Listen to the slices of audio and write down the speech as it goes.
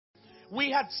We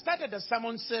had started a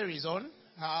sermon series on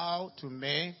how to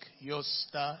make your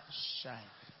star shine.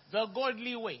 The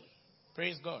godly way.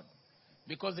 Praise God.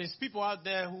 Because there's people out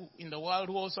there who in the world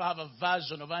who also have a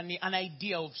version of an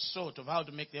idea of sort of how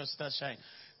to make their star shine.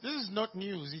 This is not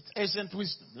news. It's ancient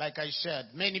wisdom, like I shared.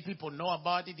 Many people know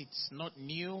about it. It's not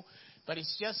new. But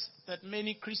it's just that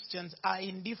many Christians are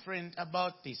indifferent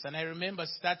about this. And I remember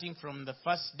starting from the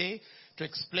first day to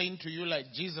explain to you like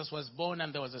Jesus was born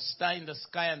and there was a star in the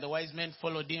sky and the wise men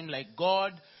followed him, like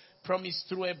God promised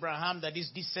through Abraham that his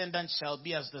descendants shall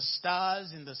be as the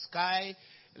stars in the sky.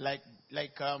 Like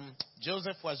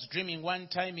Joseph was dreaming one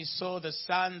time, he saw the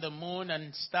sun, the moon,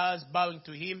 and stars bowing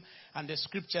to him. And the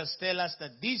scriptures tell us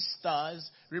that these stars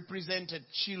represented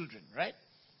children, right?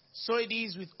 So it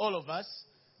is with all of us,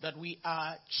 that we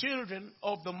are children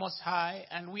of the Most High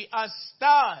and we are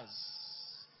stars.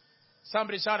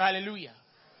 Somebody shout hallelujah.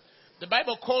 The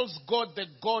Bible calls God the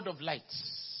God of lights.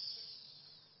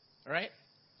 Right?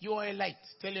 You are a light.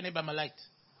 Tell your neighbor, I'm a light.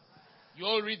 You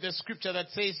all read the scripture that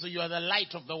says so you are the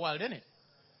light of the world, isn't it?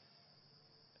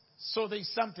 So there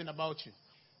is something about you.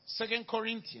 2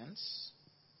 Corinthians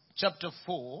chapter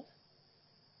 4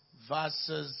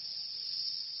 verses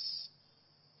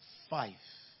 5.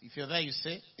 If you're there, you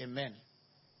say amen.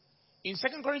 In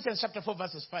 2 Corinthians chapter 4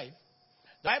 verses 5,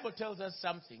 the Bible tells us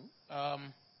something,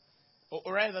 or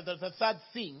rather the third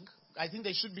thing. I think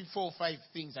there should be 4 or 5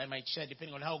 things I might share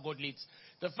depending on how God leads.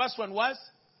 The first one was,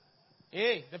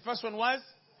 the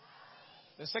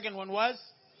second one was,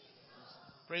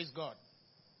 praise God.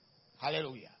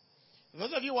 Hallelujah.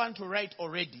 Those of you who want to write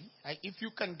already, if you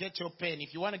can get your pen,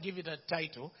 if you want to give it a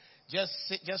title,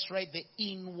 just write the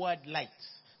inward light.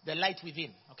 The light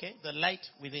within, okay? The light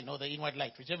within, or the inward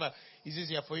light, whichever is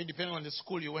easier for you, depending on the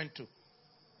school you went to.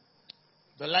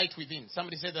 The light within.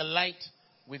 Somebody say the light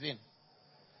within.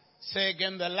 Say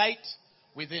again, the light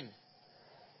within.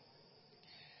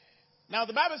 Now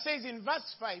the Bible says in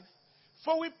verse 5,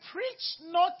 for we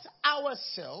preach not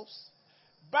ourselves,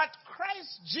 but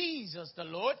Christ Jesus the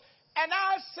Lord, and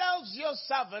ourselves your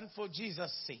servant for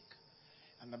Jesus' sake.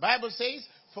 And the Bible says,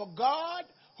 for God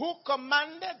who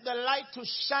commanded the light to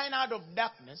shine out of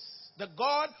darkness, the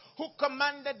God who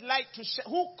commanded light to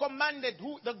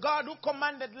the God who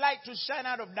commanded light to shine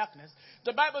out of darkness,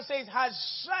 the Bible says has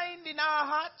shined in our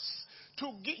hearts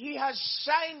He has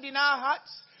shined in our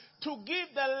hearts to give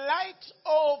the light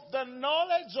of the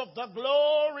knowledge of the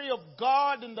glory of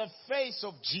God in the face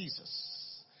of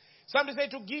Jesus. Somebody say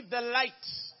to give the light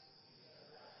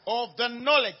of the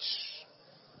knowledge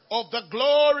of the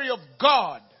glory of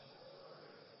God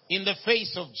in the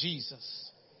face of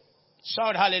Jesus.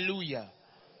 Shout hallelujah.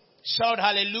 Shout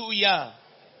hallelujah.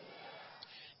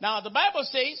 Now the Bible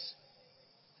says,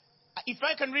 if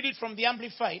I can read it from the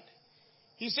Amplified,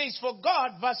 he says, for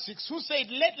God, verse 6, who said,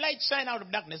 let light shine out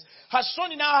of darkness, has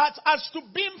shone in our hearts as to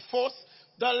beam forth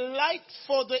the light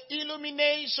for the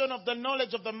illumination of the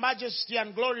knowledge of the majesty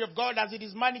and glory of God as it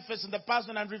is manifest in the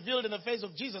person and revealed in the face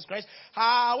of Jesus Christ.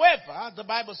 However, the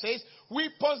Bible says, we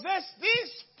possess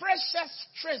this precious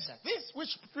treasure.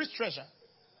 Which treasure?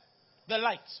 The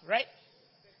light, right?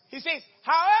 He says,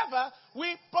 however,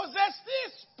 we possess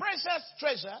this precious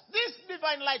treasure, this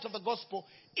divine light of the gospel,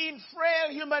 in frail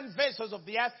human vessels of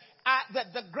the earth,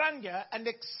 that the grandeur and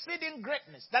exceeding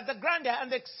greatness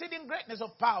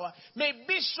of power may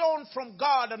be shown from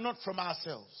God and not from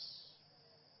ourselves.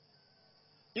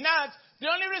 In other words, the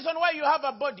only reason why you have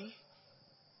a body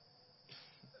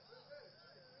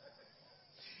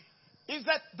is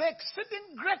that the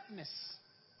exceeding greatness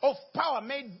of power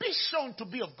may be shown to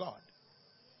be of God.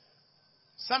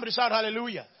 Somebody shout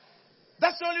hallelujah.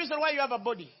 That's the only reason why you have a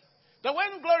body. That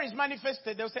when glory is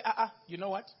manifested, they'll say, you know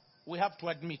what? We have to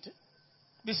admit,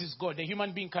 this is God. A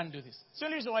human being can't do this. It's the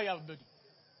only reason why you have a body.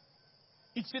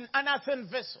 It's an unearthen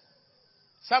vessel.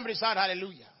 Somebody shout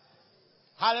hallelujah.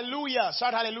 Hallelujah.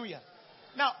 Shout hallelujah.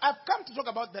 Now, I've come to talk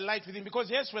about the light within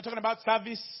because, yes, we're talking about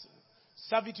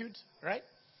servitude, right?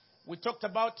 We talked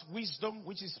about wisdom,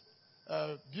 which is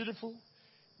beautiful.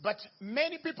 But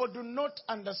many people do not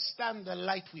understand the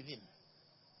light within.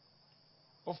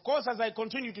 Of course, as I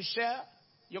continue to share,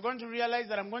 you're going to realize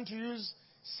that I'm going to use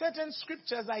certain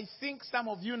scriptures I think some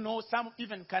of you know, some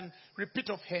even can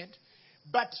repeat off head,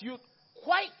 but you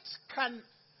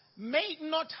may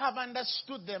not have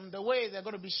understood them the way they're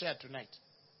going to be shared tonight.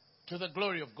 To the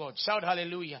glory of God. Shout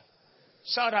hallelujah.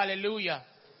 Shout hallelujah.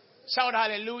 Shout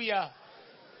hallelujah.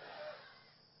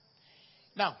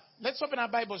 Now, let's open our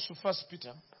Bibles to 1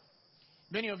 Peter.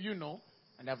 Many of you know,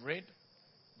 and have read,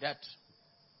 that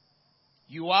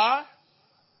you are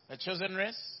a chosen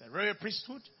race, a royal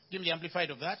priesthood. Give me the amplified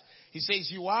of that. He says,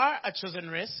 you are a chosen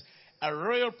race, a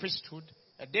royal priesthood,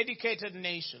 a dedicated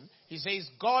nation. He says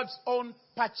God's own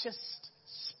purchased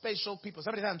special people.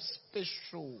 Somebody say I'm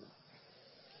special.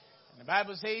 The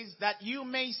Bible says that you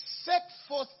may set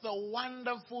forth the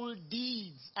wonderful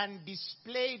deeds and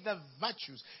display the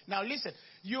virtues. Now listen,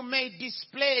 you may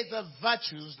display the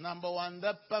virtues, number one,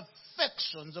 the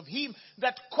perfections of him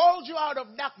that called you out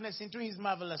of darkness into his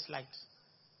marvelous light.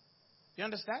 You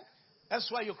understand? That's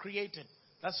why you're created.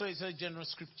 That's why it's a general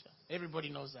scripture. Everybody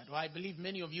knows that. Well, I believe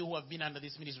many of you who have been under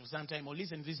this ministry for some time or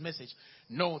listen to this message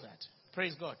know that.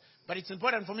 Praise God. But it's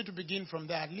important for me to begin from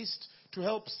there, at least to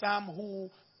help some who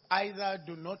either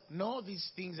do not know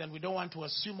these things and we don't want to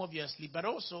assume obviously, but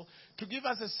also to give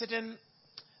us a certain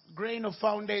grain of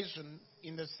foundation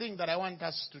in the thing that I want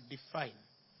us to define.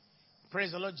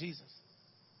 Praise the Lord Jesus.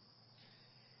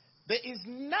 There is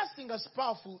nothing as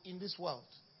powerful in this world.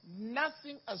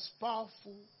 Nothing as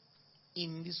powerful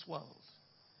in this world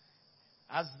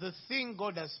as the thing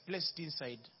God has placed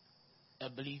inside a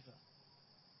believer.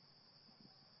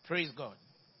 Praise God.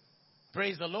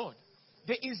 Praise the Lord.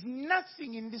 There is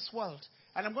nothing in this world.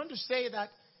 And I'm going to say that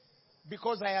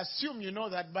because I assume you know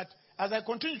that, but as I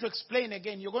continue to explain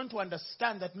again, you're going to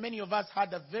understand that many of us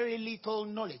had a very little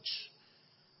knowledge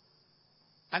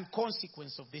and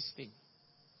consequence of this thing.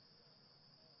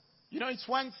 You know, it's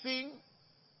one thing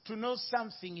to know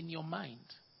something in your mind,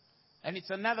 and it's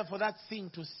another for that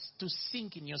thing to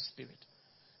sink in your spirit,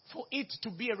 for it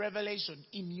to be a revelation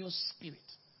in your spirit.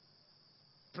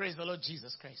 Praise the Lord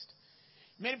Jesus Christ.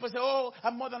 Many people say, oh,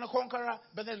 I'm more than a conqueror,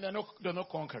 but then they're not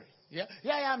conquering. Yeah,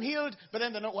 I'm healed, but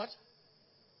then they're not what?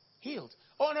 Healed.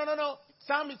 Oh, no.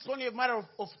 Some, it's only a matter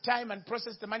of time and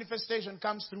process. The manifestation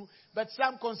comes through, but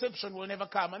some conception will never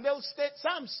come. And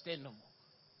some stay no more.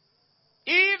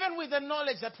 Even with the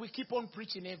knowledge that we keep on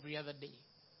preaching every other day.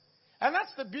 And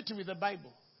that's the beauty with the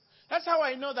Bible. That's how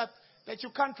I know that you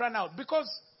can't run out. Because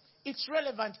it's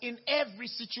relevant in every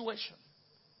situation.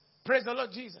 Praise the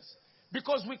Lord Jesus.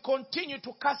 Because we continue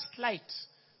to cast light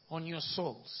on your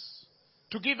souls.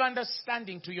 To give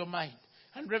understanding to your mind.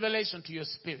 And revelation to your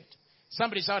spirit.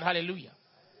 Somebody shout hallelujah.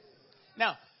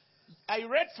 Now, I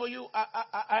read for you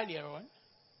earlier on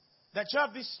that you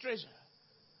have this treasure.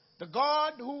 The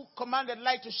God who commanded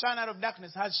light to shine out of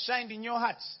darkness has shined in your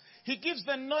hearts. He gives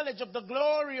the knowledge of the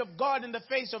glory of God in the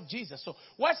face of Jesus. So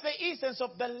what's the essence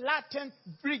of the latent,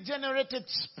 regenerated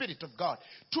Spirit of God?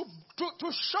 To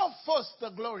show forth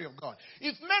the glory of God.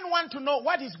 If men want to know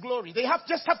what is glory, they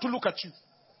just have to look at you.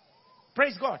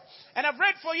 Praise God. And I've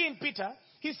read for you in Peter,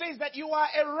 he says that you are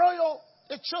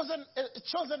a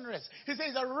chosen race. He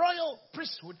says a royal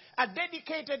priesthood, a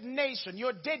dedicated nation.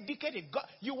 You're dedicated.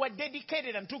 You were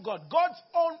dedicated unto God. God's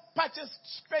own purchased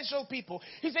special people.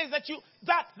 He says that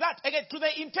again, to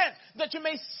the intent that you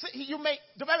may,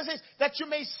 the Bible says that you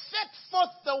may set forth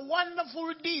the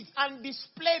wonderful deeds and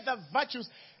display the virtues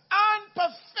and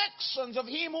perfections of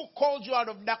him who called you out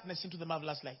of darkness into the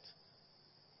marvelous light.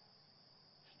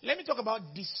 Let me talk about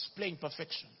displaying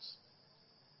perfections.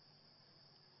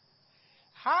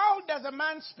 How does a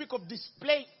man speak of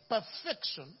display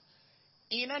perfection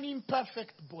in an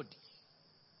imperfect body?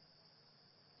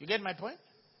 You get my point?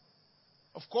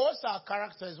 Of course, our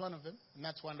character is one of them, and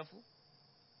that's wonderful.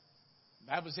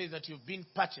 The Bible says that you've been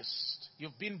purchased,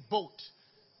 you've been bought,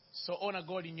 so honor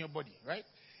God in your body, right?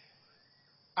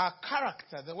 Our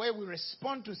character, the way we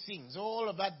respond to things, all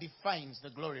of that defines the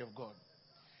glory of God.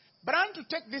 But I want to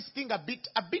take this thing a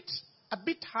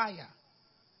bit higher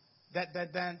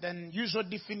than usual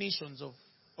definitions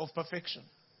of perfection.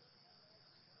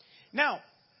 Now,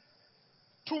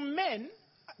 to men,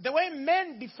 the way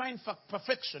men define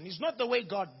perfection is not the way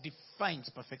God defines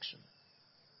perfection.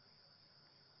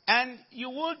 And you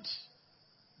would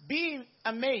be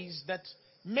amazed that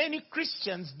many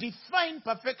Christians define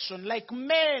perfection like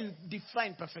men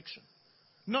define perfection,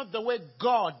 not the way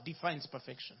God defines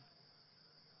perfection.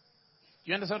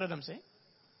 You understand what I'm saying?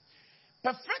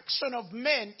 Perfection of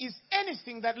men is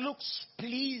anything that looks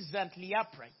pleasantly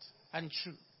upright and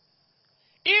true.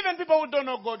 Even people who don't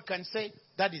know God can say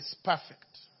that is perfect.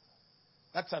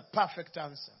 That's a perfect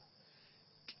answer.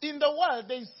 In the world,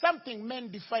 there is something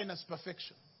men define as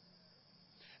perfection.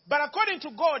 But according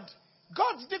to God,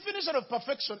 God's definition of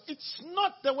perfection, it's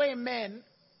not the way men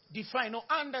define or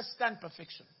understand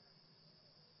perfection.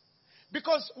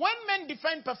 Because when men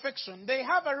define perfection, they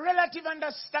have a relative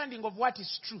understanding of what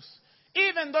is truth.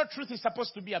 Even though truth is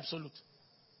supposed to be absolute.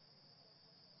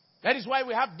 That is why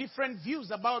we have different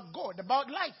views about God, about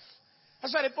life.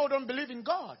 That's why people don't believe in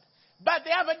God. But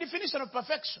they have a definition of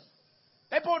perfection.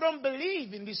 People don't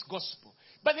believe in this gospel.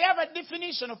 But they have a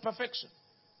definition of perfection.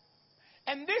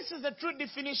 And this is the true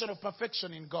definition of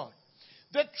perfection in God.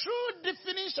 The true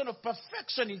definition of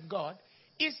perfection in God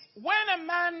is when a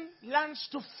man learns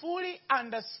to fully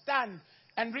understand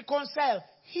and reconcile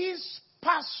his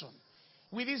person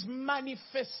with his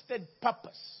manifested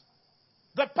purpose.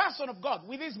 The person of God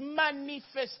with his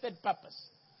manifested purpose.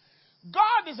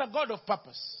 God is a God of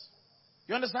purpose.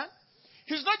 You understand?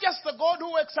 He's not just a God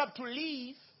who wakes up to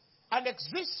live and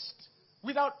exist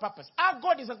without purpose. Our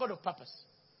God is a God of purpose.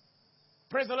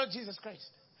 Praise the Lord Jesus Christ.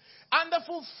 And the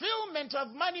fulfillment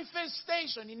of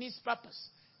manifestation in his purpose,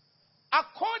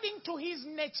 according to his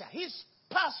nature, his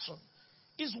person,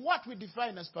 is what we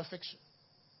define as perfection.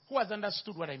 Who has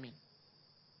understood what I mean?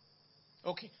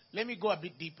 Okay, let me go a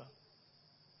bit deeper.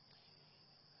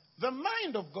 The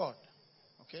mind of God,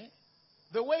 okay,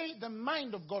 the way the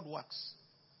mind of God works,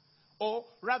 or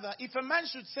rather, if a man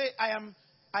should say,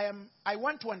 I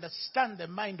want to understand the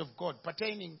mind of God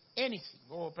pertaining anything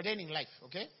or pertaining life,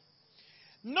 okay?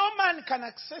 No man can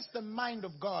access the mind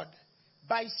of God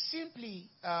by simply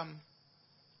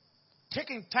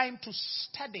taking time to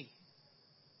study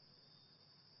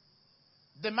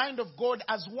the mind of God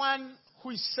as one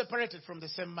who is separated from the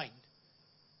same mind.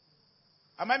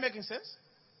 Am I making sense?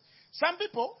 Some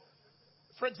people,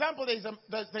 for example,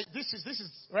 this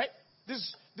is right.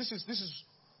 This is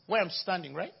where I'm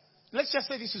standing, right? Let's just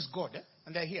say this is God,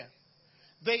 and they're here.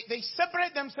 They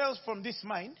separate themselves from this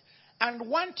mind and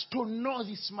want to know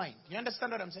this mind. You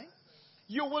understand what I'm saying?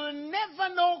 You will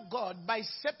never know God by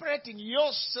separating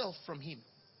yourself from him.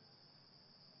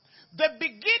 The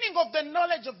beginning of the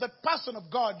knowledge of the person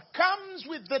of God comes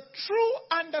with the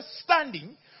true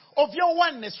understanding of your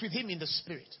oneness with him in the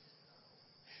spirit.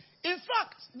 In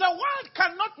fact, the world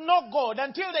cannot know God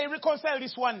until they reconcile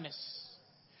this oneness.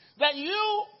 That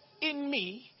you in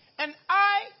me and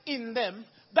I in them,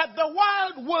 that the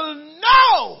world will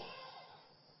know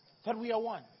that we are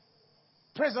one.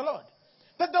 Praise the Lord.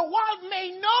 That the world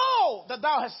may know that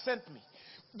thou hast sent me.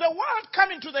 The world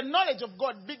coming to the knowledge of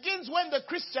God begins when the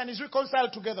Christian is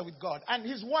reconciled together with God and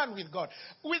he's one with God.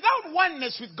 Without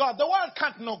oneness with God, the world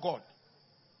can't know God.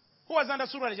 Who has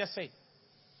understood what I just said?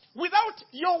 Without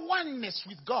your oneness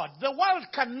with God, the world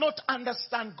cannot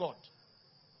understand God.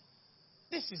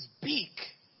 This is big.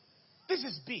 This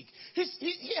is big. He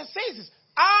says this,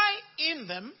 I in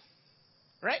them,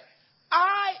 right?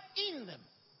 I in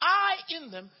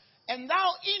them, and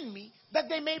thou in me, that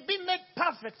they may be made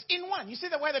perfect in one. You see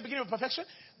the way the beginning of perfection?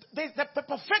 The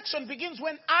perfection begins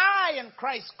when I and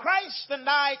Christ, Christ and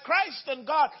I, Christ and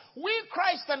God, we,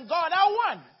 Christ and God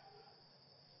are one.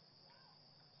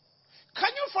 Can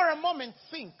you for a moment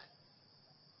think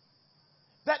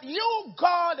that you,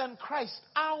 God, and Christ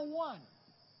are one?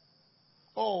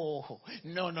 Oh,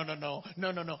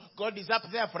 no. God is up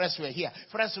there, for us we are here.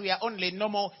 For us we are only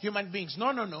normal human beings.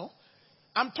 No.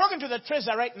 I'm talking to the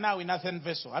treasure right now in earthen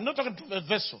vessel. I'm not talking to the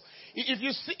vessel.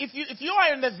 If you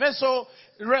are in the vessel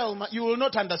realm, you will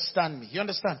not understand me. You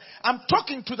understand? I'm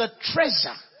talking to the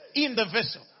treasure in the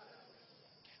vessel.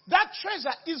 That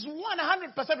treasure is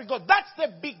 100% with God. That's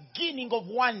the beginning of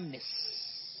oneness.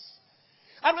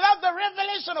 And without the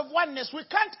revelation of oneness, we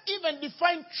can't even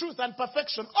define truth and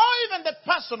perfection, or even the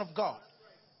person of God.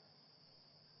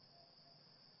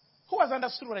 Who has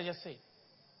understood what I just said?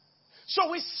 So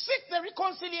we seek the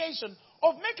reconciliation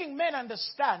of making men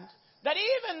understand that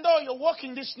even though you're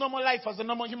walking this normal life as a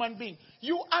normal human being,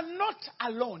 you are not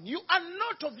alone. You are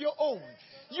not of your own.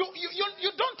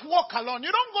 You don't walk alone.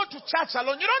 You don't go to church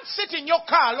alone. You don't sit in your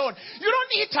car alone. You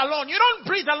don't eat alone. You don't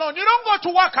breathe alone. You don't go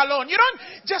to work alone. You don't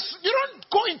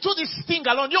go into this thing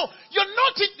alone. You're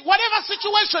not in whatever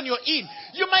situation you're in.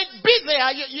 You might be there.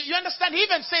 You understand? He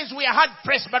even says we are hard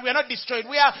pressed, but we are not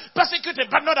destroyed. We are persecuted,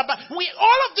 but not abandoned.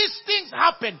 All of these things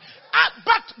happen.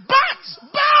 But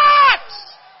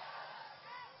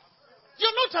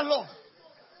you're not alone.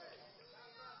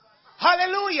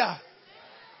 Hallelujah.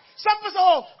 Some people say,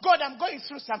 oh, God, I'm going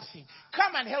through something.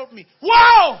 Come and help me.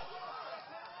 Wow!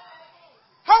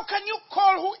 How can you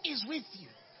call who is with you?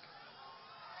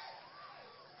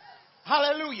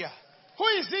 Hallelujah. Who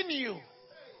is in you?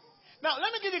 Now,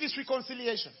 let me give you this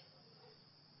reconciliation.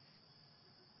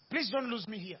 Please don't lose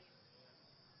me here.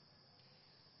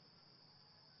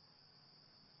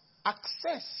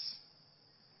 Access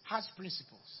has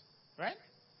principles, right?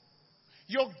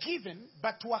 You're given,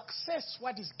 but to access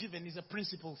what is given is a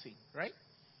principle thing, right?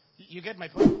 You get my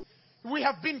point? We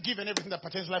have been given everything that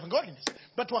pertains to life and godliness.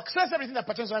 But to access everything that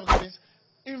pertains to life and godliness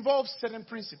involves certain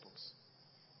principles.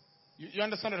 You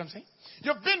understand what I'm saying?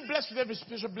 You've been blessed with every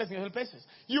spiritual blessing in all places.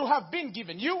 You have been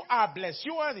given. You are blessed.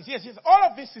 You are this. Yes. All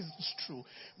of this is true.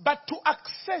 But to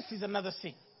access is another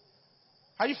thing.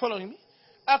 Are you following me?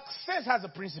 Access has a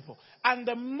principle. And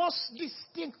the most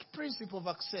distinct principle of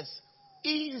access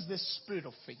is the spirit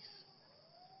of faith.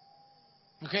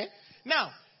 Okay?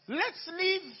 Now, let's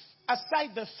leave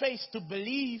aside the faith to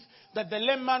believe that the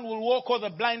lame man will walk, or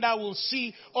the blind eye will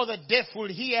see, or the deaf will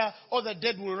hear, or the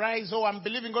dead will rise, or I'm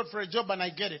believing God for a job and I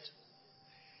get it.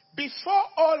 Before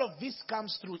all of this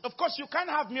comes through, of course, you can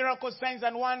have miracles, signs,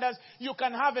 and wonders. You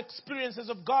can have experiences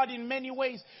of God in many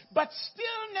ways, but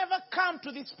still never come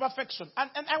to this perfection.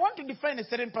 And I want to define a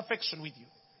certain perfection with you.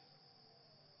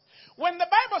 When the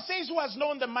Bible says, who has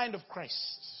known the mind of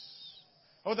Christ,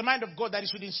 or the mind of God, that he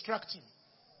should instruct him,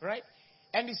 right?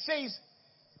 And it says,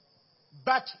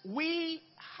 but we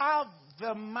have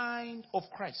the mind of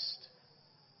Christ.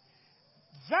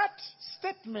 That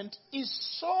statement is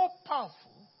so powerful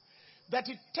that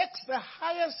it takes the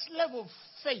highest level of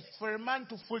faith for a man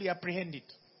to fully apprehend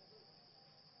it.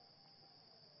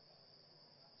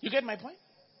 You get my point?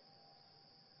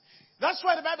 That's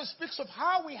why the Bible speaks of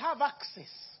how we have access.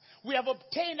 We have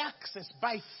obtained access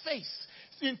by faith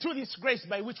into this grace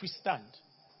by which we stand.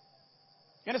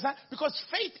 You understand? Because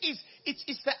faith it's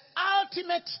the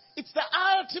ultimate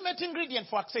ingredient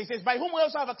for access. It says, by whom we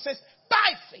also have access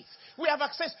by faith. We have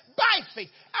access by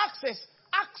faith. Access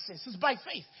is by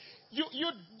faith.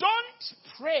 You don't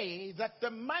pray that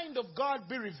the mind of God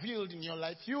be revealed in your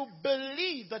life. You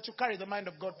believe that you carry the mind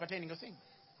of God pertaining a thing.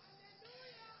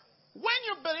 When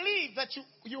you believe that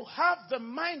you have the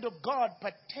mind of God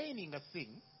pertaining a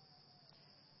thing,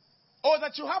 or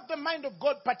that you have the mind of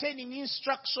God pertaining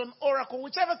instruction, oracle,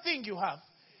 whichever thing you have,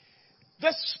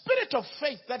 the spirit of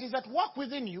faith that is at work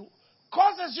within you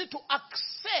causes you to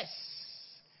access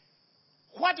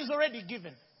what is already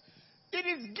given. It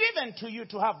is given to you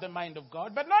to have the mind of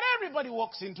God, but not everybody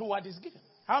walks into what is given.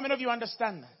 How many of you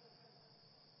understand that?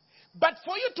 But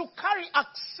for you to carry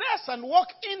access and walk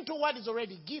into what is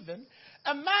already given,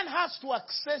 a man has to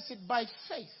access it by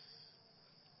faith.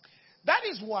 That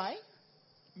is why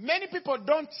many people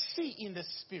don't see in the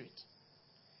spirit,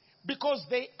 because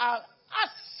they are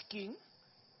asking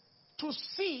to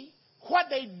see what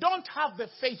they don't have the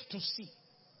faith to see.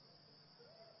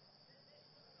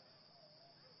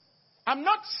 I'm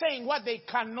not saying what they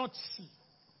cannot see.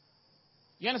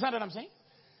 You understand what I'm saying?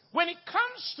 When it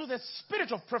comes to the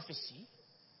spirit of prophecy,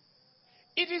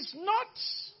 it is not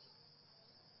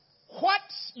what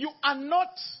you are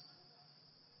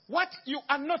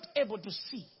not able to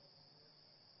see,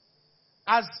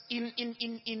 as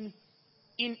in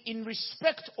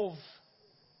respect of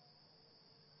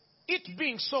it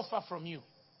being so far from you.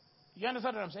 You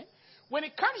understand what I'm saying? When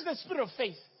it comes to the spirit of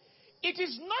faith, it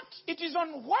is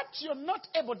on what you're not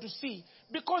able to see,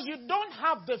 because you don't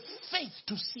have the faith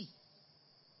to see.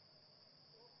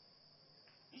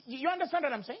 You understand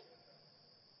what I'm saying?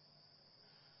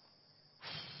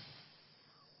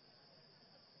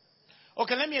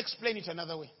 Okay, let me explain it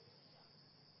another way.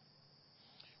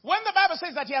 When the Bible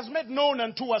says that he has made known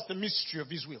unto us the mystery of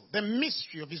his will, the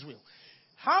mystery of his will,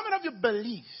 how many of you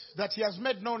believe that he has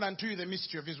made known unto you the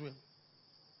mystery of his will?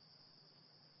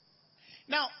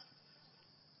 Now,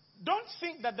 don't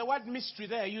think that the word mystery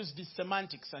there used is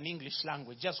semantics and English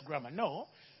language, just grammar. No.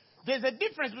 There's a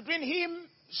difference between him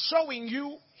showing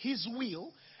you his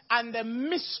will and the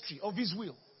mystery of his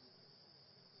will.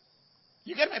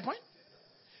 You get my point?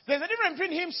 There's a difference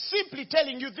between him simply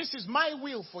telling you this is my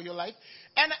will for your life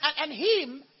and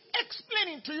him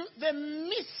explaining to you the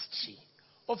mystery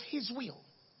of his will.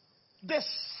 The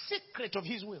secret of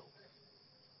his will.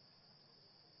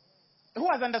 Who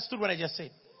has understood what I just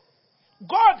said?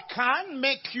 God can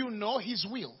make you know his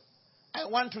will. I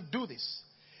want to do this.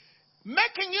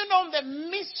 Making you know the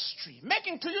mystery,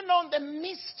 making to you known the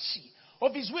mystery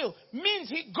of his will means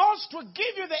he goes to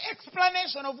give you the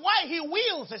explanation of why he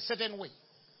wills a certain way.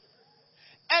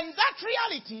 And that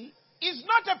reality is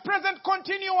not a present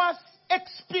continuous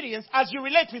experience as you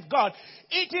relate with God.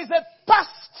 It is a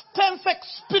past tense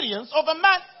experience of a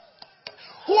man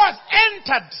who has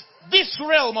entered this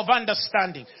realm of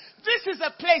understanding. This is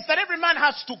a place that every man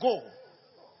has to go.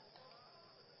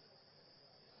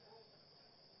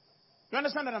 You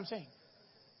understand what I'm saying?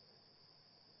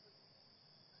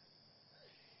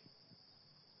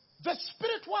 The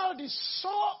spirit world is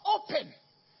so open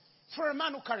for a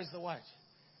man who carries the word.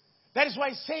 That is why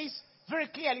it says very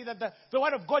clearly that the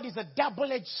word of God is a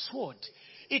double-edged sword.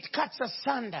 It cuts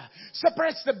asunder,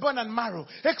 separates the bone and marrow,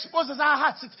 exposes our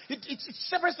hearts. It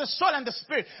separates the soul and the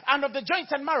spirit, and of the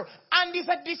joints and marrow, and is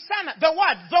a discerner. The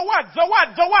word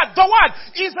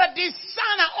is a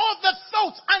discerner of the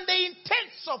thoughts and the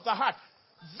intents of the heart.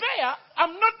 There,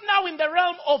 I'm not now in the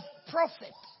realm of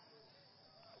prophet.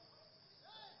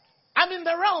 I'm in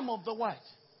the realm of the word.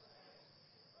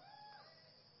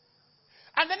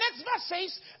 And the next verse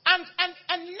says, and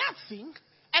nothing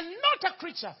and not a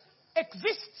creature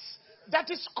exists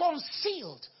that is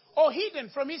concealed or hidden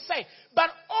from his sight. But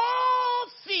all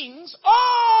things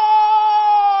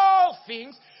are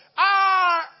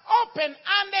open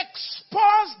and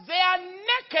exposed. They are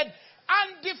naked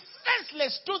and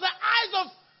defenseless to the eyes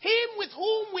of him with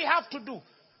whom we have to do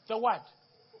the word.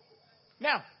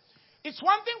 Now, it's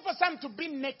one thing for some to be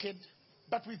naked,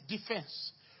 but with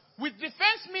defense. With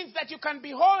defense means that you can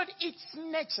behold its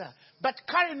nature, but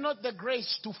carry not the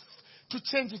grace to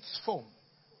change its form.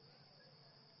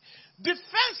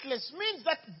 Defenseless means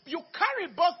that you carry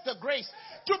both the grace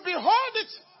to behold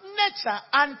its nature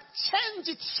and change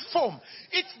its form.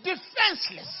 It's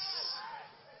defenseless.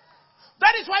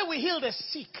 That is why we heal the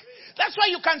sick. That's why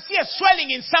you can see a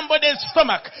swelling in somebody's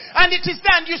stomach. And it is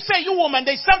there, and you say, you woman,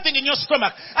 there's something in your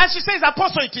stomach. And she says,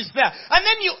 Apostle, it is there. And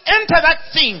then you enter that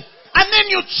thing. And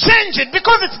then you change it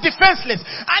because it's defenseless.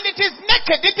 And it is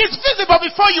naked. It is visible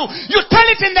before you. You tell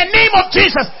it in the name of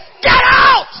Jesus. Get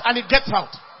out! And it gets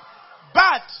out.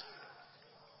 But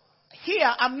here,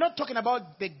 I'm not talking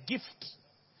about the gift.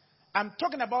 I'm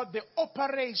talking about the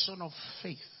operation of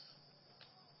faith.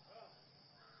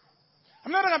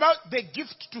 I'm not talking about the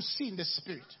gift to see in the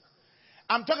spirit.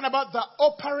 I'm talking about the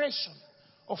operation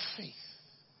of faith.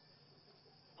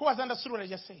 Who has understood what I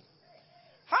just said?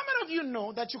 How many of you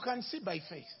know that you can see by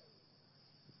faith?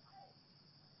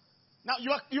 Now,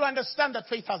 you understand that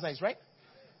faith has eyes, right?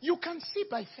 You can see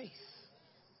by faith.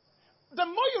 The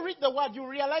more you read the word, you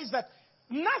realize that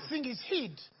nothing is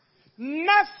hid.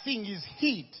 Nothing is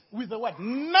hid with the word.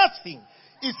 Nothing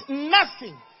is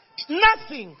nothing.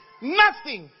 Nothing.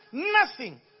 Nothing.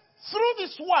 Nothing. Through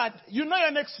this word, you know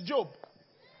your next job.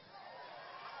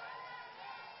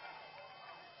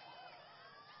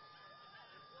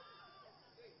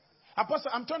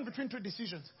 Apostle, I'm torn between two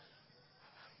decisions.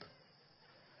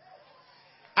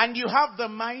 And you have the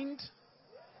mind.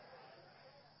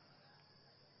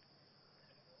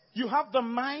 You have the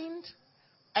mind.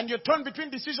 And you're torn between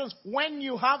decisions when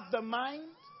you have the mind.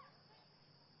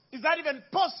 Is that even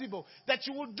possible that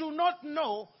you do not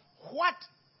know what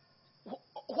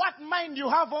mind you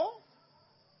have?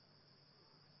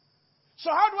 So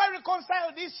how do I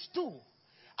reconcile these two?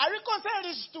 I reconcile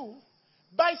these two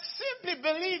by simply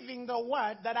believing the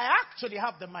word that I actually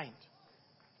have the mind.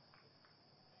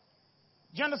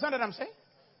 Do you understand what I'm saying?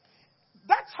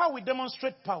 That's how we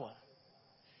demonstrate power.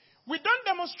 We don't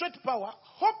demonstrate power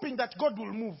hoping that God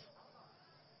will move.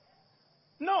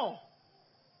 No.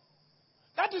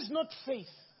 That is not faith.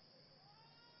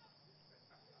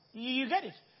 You get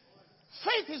it?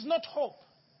 Faith is not hope.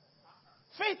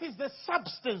 Faith is the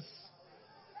substance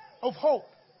of hope.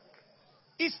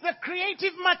 It's the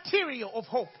creative material of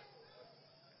hope.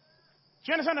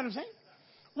 Do you understand what I'm saying?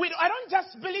 I don't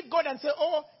just believe God and say,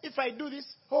 oh, if I do this,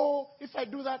 oh, if I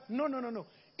do that. No.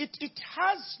 It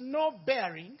has no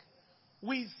bearing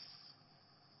with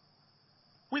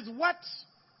what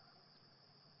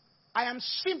I am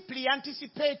simply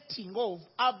anticipating of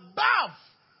above.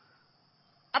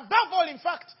 Above all, in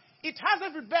fact, it has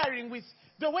every bearing with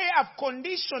the way I've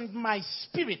conditioned my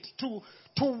spirit to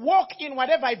walk in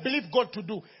whatever I believe God to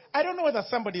do. I don't know whether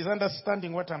somebody is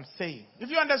understanding what I'm saying. If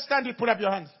you understand it, put up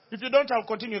your hands. If you don't, I'll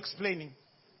continue explaining.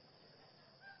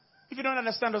 If you don't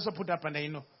understand, also put up and I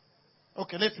know.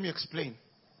 Okay, let me explain.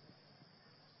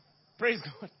 Praise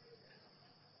God.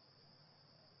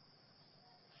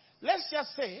 Let's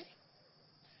just say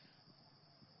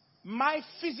my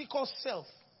physical self,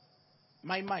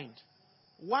 my mind,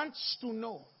 wants to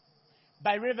know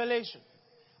by revelation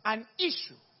an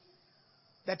issue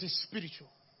that is spiritual.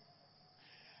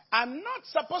 I'm not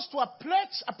supposed to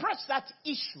approach that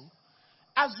issue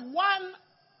as one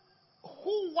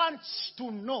who wants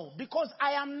to know, because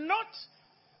I am not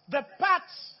the part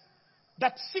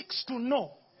that seeks to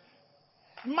know.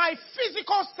 My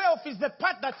physical self is the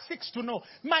part that seeks to know.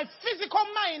 My physical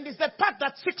mind is the part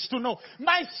that seeks to know.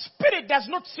 My spirit does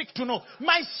not seek to know.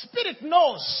 My spirit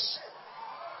knows.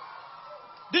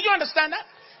 Did you understand that?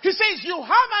 He says, you have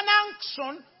an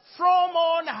unction from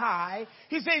on high.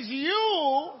 He says,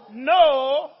 you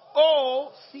know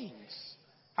all things.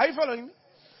 Are you following me?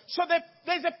 So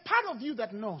there's a part of you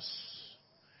that knows.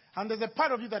 And there's a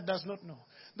part of you that does not know.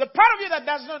 The part of you that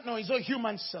does not know is your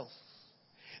human self.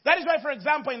 That is why, for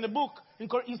example, in the book,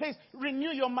 he says, renew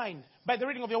your mind by the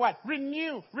reading of your word.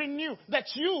 Renew, that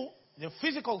you, the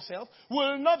physical self,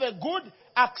 will know the good,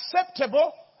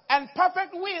 acceptable, and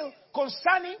perfect will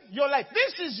concerning your life.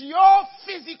 This is your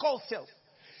physical self.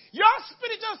 Your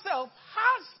spiritual self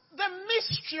has the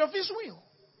mystery of his will.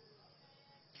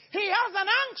 He has an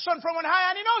unction from on high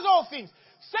and he knows all things.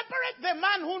 Separate the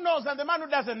man who knows and the man who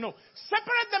doesn't know.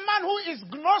 Separate the man who is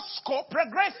gnosko,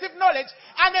 progressive knowledge,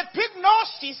 and a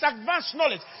pignosis, advanced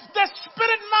knowledge. The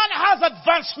spirit man has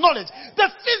advanced knowledge. The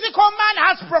physical man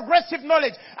has progressive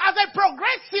knowledge. As I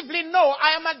progressively know,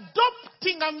 I am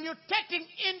adopting and mutating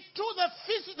into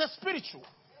the spiritual.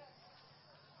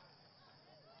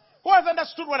 Who has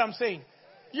understood what I'm saying?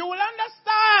 You will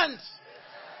understand.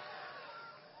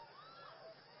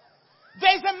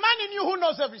 There is a man in you who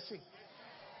knows everything.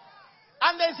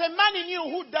 And there is a man in you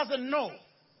who doesn't know.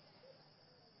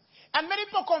 And many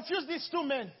people confuse these two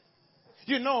men.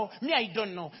 You know, me, I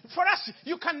don't know. For us,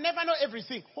 you can never know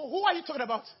everything. Who are you talking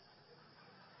about?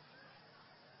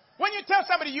 When you tell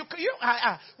somebody,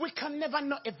 we can never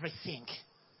know everything.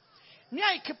 Me,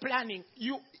 I keep planning.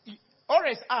 You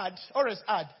always add,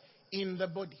 in the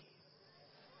body.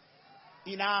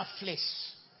 In our flesh.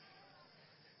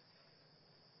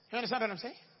 You understand what I'm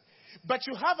saying? But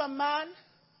you have a man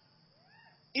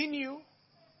in you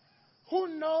who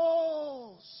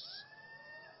knows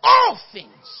all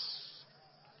things.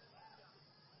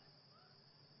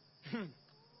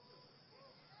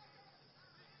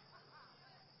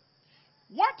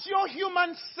 What your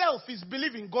human self is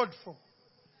believing God for,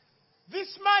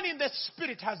 this man in the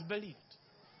spirit has believed.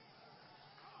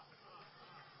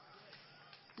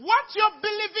 What your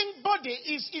believing body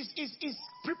is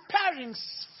preparing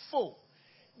for,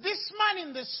 this man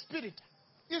in the spirit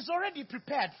is already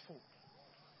prepared for.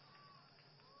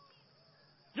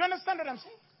 You understand what I'm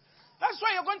saying? That's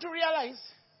why you're going to realize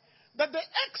that the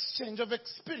exchange of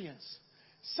experience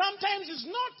sometimes is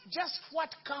not just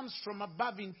what comes from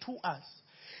above into us,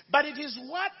 but it is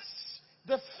what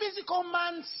the physical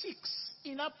man seeks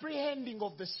in apprehending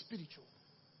of the spiritual.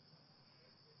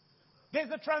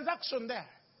 There's a transaction there.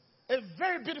 A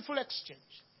very beautiful exchange.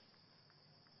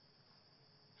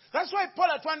 That's why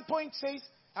Paul at one point says,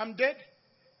 I'm dead,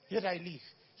 yet I live.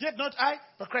 Yet not I,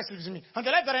 but Christ lives in me. And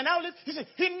the life that I now live, he says,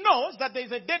 he knows that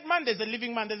there's a dead man, there's a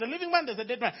living man. There's a living man, there's a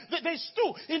dead man. There's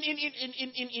two.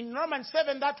 In Romans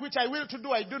 7, that which I will to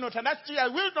do, I do not. And that which I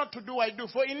will not to do, I do.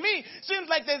 For in me, seems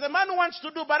like there's a man who wants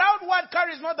to do, but outward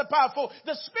carries not the power. For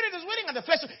the spirit is willing and the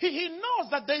flesh. He knows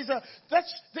that there's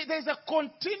a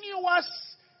continuous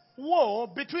war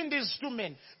between these two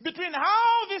men. Between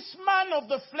how this man of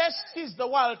the flesh sees the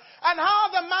world and how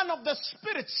the man of the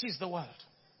spirit sees the world.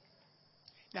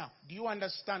 Now, do you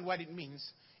understand what it means?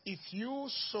 If you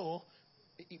sow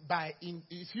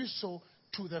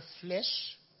to the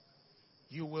flesh,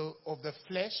 you will of the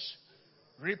flesh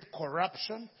reap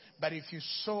corruption. But if you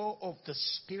sow of the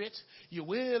spirit, you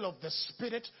will of the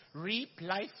spirit reap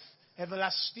life,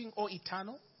 everlasting or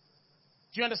eternal.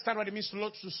 Do you understand what it means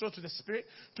to sow to the spirit?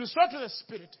 To sow to the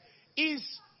spirit is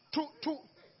to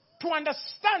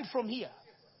understand from here.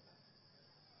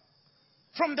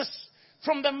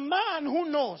 From the man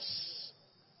who knows.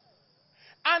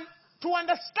 And to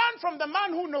understand from the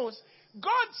man who knows,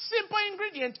 God's simple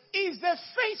ingredient is the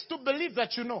faith to believe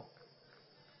that you know.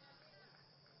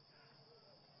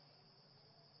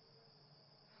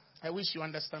 I wish you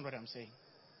understand what I'm saying.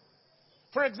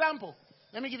 For example,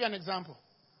 let me give you an example.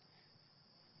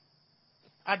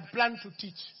 I'd planned to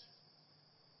teach.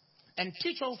 And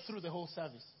teach all through the whole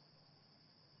service.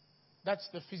 That's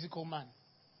the physical man.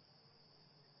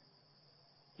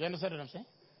 You understand what I'm saying?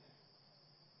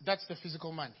 That's the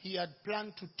physical man. He had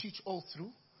planned to teach all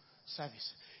through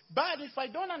service. But if I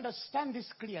don't understand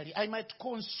this clearly, I might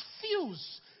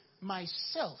confuse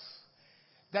myself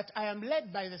that I am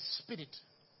led by the Spirit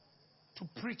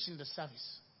to preach in the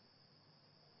service.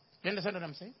 You understand what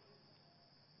I'm saying?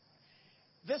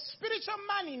 The spiritual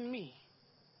man in me,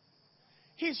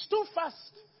 he's too fast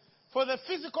for the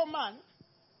physical man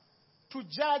to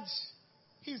judge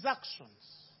his actions.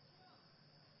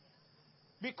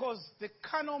 Because the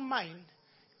carnal mind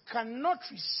cannot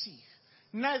receive,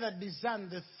 neither discern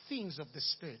the things of the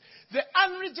Spirit. The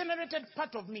unregenerated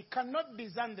part of me cannot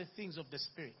discern the things of the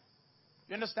Spirit.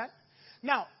 You understand?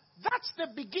 Now, that's the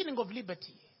beginning of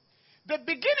liberty. The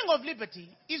beginning of liberty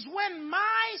is when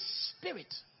my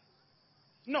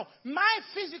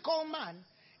physical man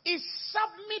is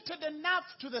submitted enough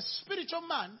to the spiritual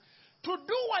man to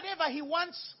do whatever he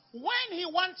wants when he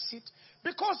wants it,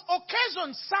 because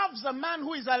occasion serves a man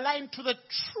who is aligned to the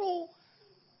true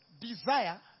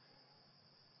desire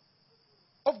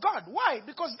of God. Why?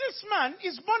 Because this man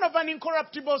is born of an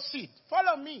incorruptible seed.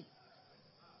 Follow me.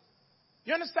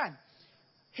 You understand?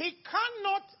 He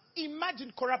cannot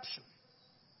imagine corruption.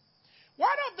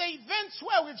 One of the events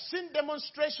where we've seen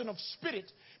demonstration of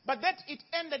spirit, but that it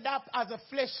ended up as a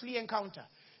fleshly encounter.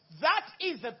 That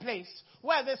is the place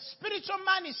where the spiritual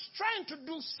man is trying to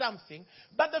do something,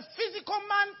 but the physical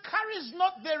man carries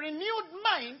not the renewed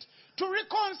mind to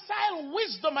reconcile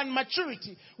wisdom and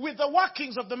maturity with the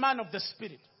workings of the man of the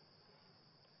Spirit.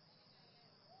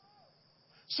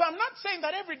 So I'm not saying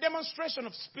that every demonstration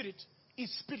of Spirit is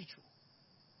spiritual.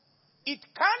 It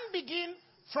can begin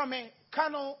from a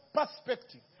carnal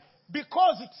perspective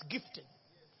because it's gifted.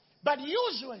 But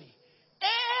usually,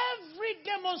 every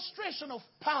demonstration of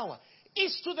power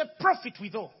is to the profit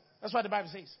withal. That's what the Bible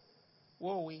says.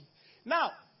 Whoa, we.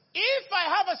 Now, if I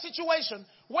have a situation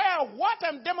where what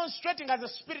I'm demonstrating as a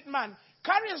spirit man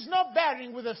carries no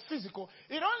bearing with the physical,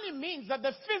 it only means that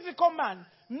the physical man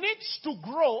needs to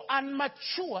grow and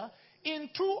mature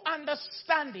into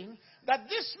understanding that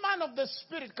this man of the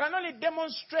Spirit can only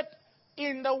demonstrate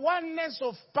in the oneness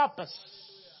of purpose,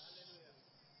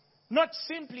 not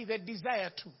simply the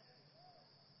desire to.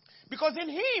 Because in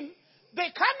him, there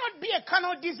cannot be a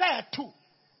carnal desire to.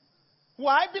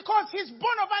 Why? Because he's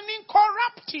born of an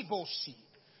incorruptible seed.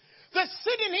 The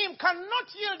seed in him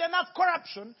cannot yield enough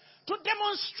corruption to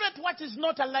demonstrate what is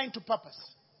not aligned to purpose.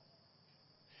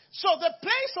 So the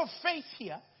place of faith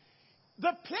here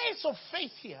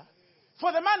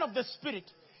for the man of the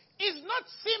Spirit is not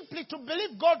simply to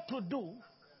believe God to do.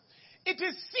 It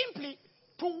is simply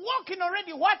to walk in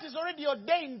already what is already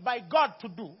ordained by God to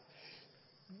do.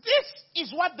 This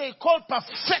is what they call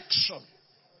perfection.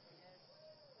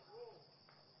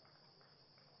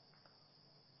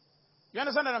 You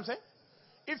understand what I'm saying?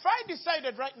 If I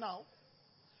decided right now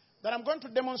that I'm going to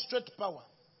demonstrate power,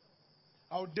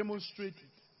 I'll demonstrate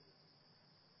it.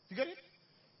 You get it?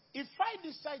 If I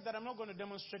decide that I'm not going to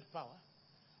demonstrate power,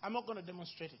 I'm not going to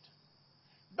demonstrate it.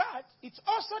 But it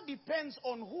also depends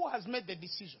on who has made the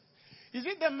decision. Is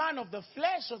it the man of the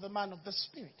flesh or the man of the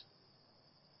Spirit?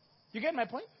 You get my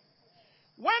point?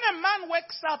 When a man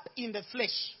wakes up in the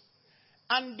flesh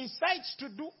and decides to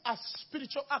do a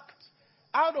spiritual act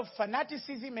out of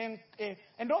fanaticism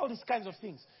and all these kinds of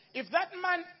things, if that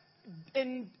man,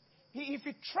 if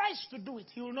he tries to do it,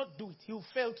 he will not do it. He will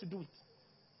fail to do it.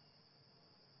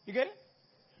 You get it?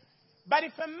 But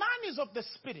if a man is of the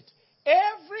Spirit,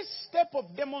 every step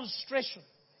of demonstration,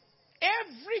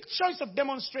 every choice of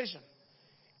demonstration,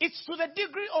 it's to the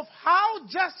degree of how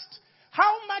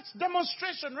much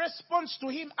demonstration responds to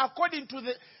him according to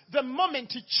the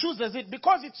moment he chooses it.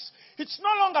 Because it's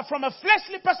no longer from a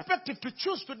fleshly perspective to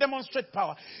choose to demonstrate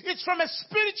power. It's from a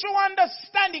spiritual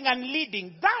understanding and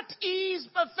leading. That is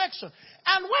perfection.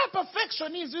 And where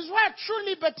perfection is where true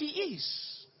liberty is.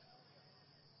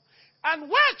 And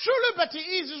where true liberty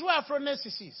is where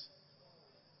phronesis is.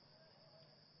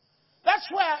 That's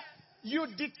where you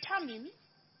determine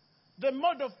the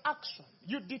mode of action.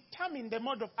 You determine the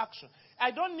mode of action. I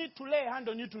don't need to lay a hand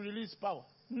on you to release power.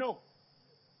 No.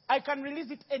 I can release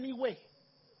it anyway.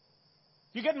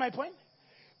 You get my point?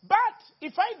 But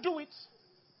if I do it,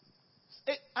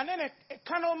 and then a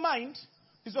carnal mind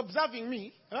is observing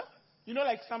me, you know,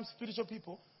 like some spiritual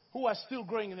people who are still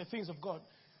growing in the things of God,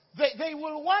 they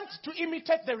will want to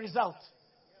imitate the result.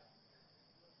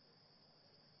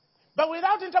 But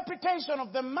without interpretation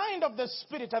of the mind of the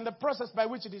Spirit and the process by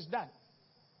which it is done.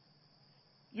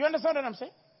 You understand what I'm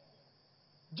saying?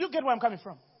 Do you get where I'm coming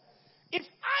from? If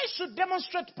I should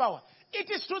demonstrate power, it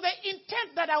is to the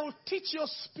intent that I will teach your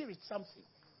spirit something.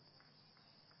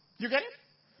 You get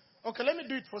it? Okay, let me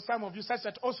do it for some of you such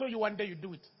that also you one day you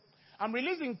do it. I'm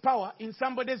releasing power in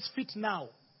somebody's feet now.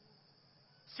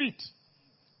 Feet.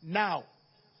 Now.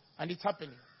 And it's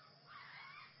happening.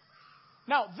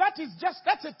 Now,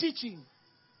 that's a teaching.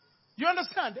 You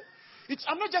understand?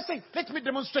 I'm not just saying, let me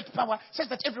demonstrate power, such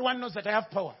that everyone knows that I have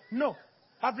power. No.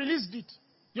 I've released it.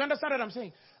 You understand what I'm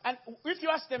saying? And if you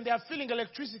ask them, they are feeling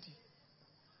electricity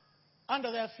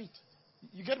under their feet.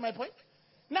 You get my point?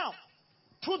 Now,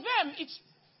 to them,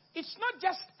 it's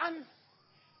not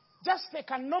just like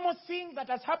a normal thing that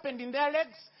has happened in their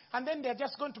legs, and then they're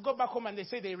just going to go back home and they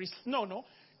say they receive. No.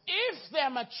 If they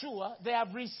are mature, they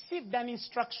have received an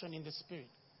instruction in the Spirit.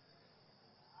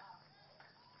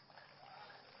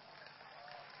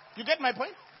 You get my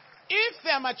point? If they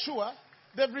are mature,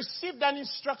 they've received an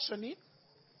instruction in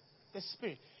the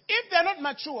Spirit. If they're not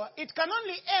mature, it can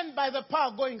only end by the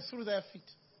power going through their feet.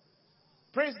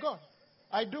 Praise God.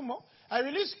 I do more. I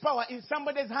release power in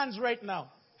somebody's hands right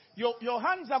now. Your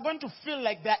hands are going to feel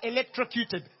like they're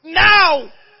electrocuted.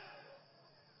 Now!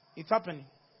 It's happening.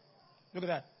 Look at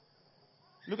that.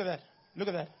 Look at that. Look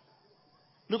at that.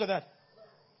 Look at that.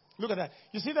 Look at that.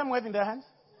 You see them waving their hands?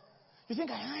 You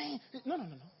think, no.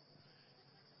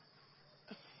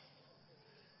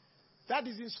 That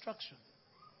is instruction.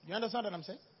 You understand what I'm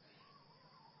saying?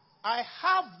 I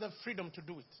have the freedom to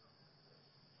do it.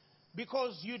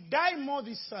 Because you die more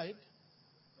this side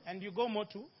and you go more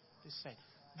to this side.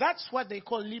 That's what they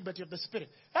call liberty of the spirit.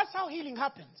 That's how healing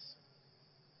happens.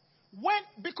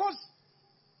 Because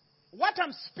what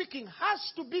I'm speaking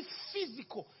has to be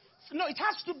physical. No, it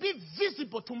has to be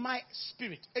visible to my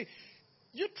spirit. Hey,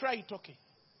 you try it, okay?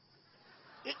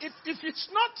 If it's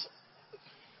not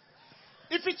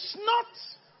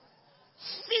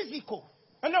physical,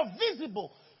 no,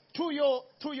 visible to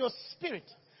your spirit,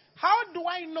 how do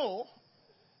I know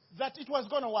that it was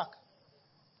going to work?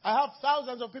 I have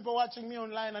thousands of people watching me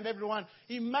online and everyone.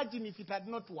 Imagine if it had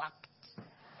not worked.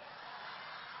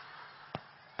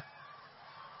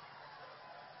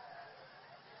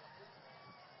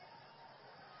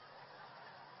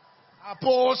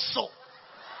 Apostle.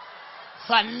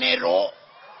 Phaneroo.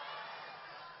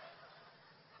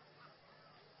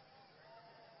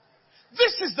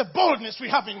 This is the boldness we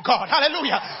have in God.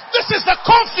 Hallelujah. This is the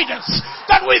confidence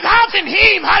that we have in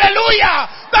Him. Hallelujah.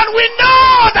 That we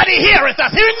know that He heareth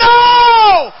us. We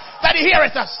know that He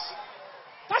heareth us.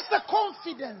 That's the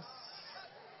confidence.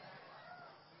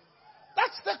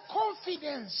 That's the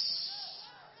confidence.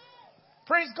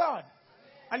 Praise God.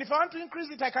 And if I want to increase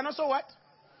it, I can also what?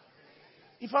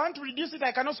 If I want to reduce it,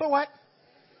 I can also what?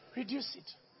 Reduce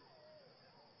it.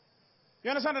 You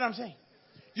understand what I'm saying?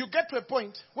 You get to a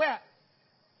point where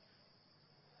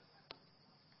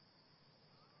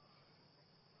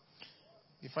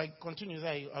if I continue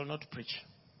there, I'll not preach.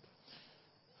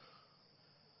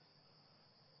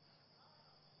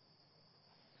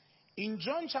 In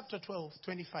John chapter 12,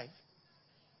 25,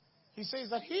 he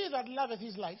says that he that loveth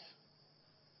his life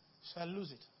shall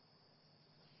lose it.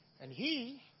 And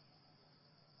he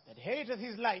that hateth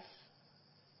his life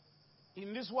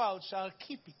in this world shall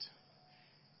keep it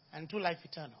unto life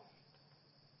eternal.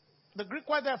 The Greek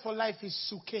word there for life is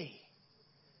suke.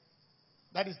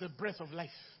 That is the breath of life.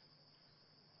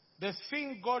 The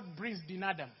thing God breathed in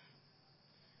Adam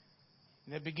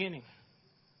in the beginning.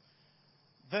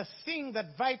 The thing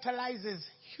that vitalizes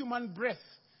human breath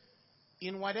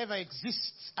in whatever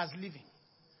exists as living.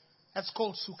 That's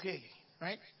called suke,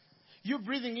 right? You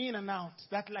breathing in and out,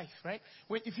 that life, right?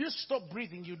 If you stop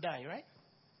breathing, you die, right?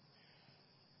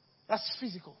 That's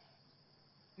physical.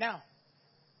 Now,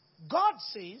 God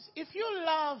says, if you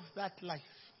love that life,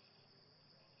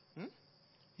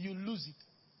 you lose it.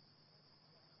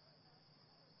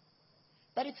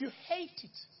 But if you hate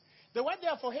it, the word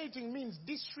there for hating means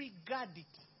disregard it.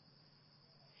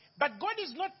 But God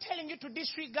is not telling you to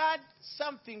disregard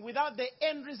something without the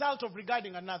end result of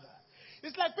regarding another.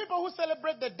 It's like people who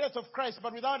celebrate the death of Christ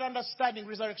but without understanding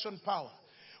resurrection power.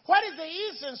 What is the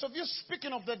essence of you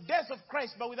speaking of the death of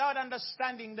Christ but without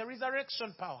understanding the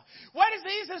resurrection power? What is the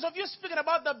essence of you speaking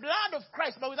about the blood of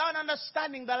Christ but without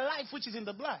understanding the life which is in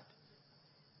the blood?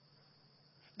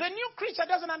 The new creature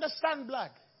doesn't understand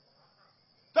blood.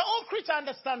 The old creature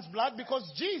understands blood because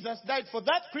Jesus died for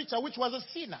that creature which was a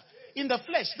sinner in the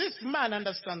flesh. This man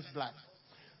understands blood.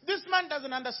 This man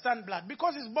doesn't understand blood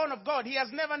because he's born of God. He has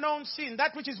never known sin.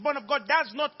 That which is born of God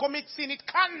does not commit sin. It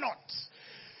cannot.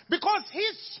 Because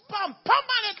his sperm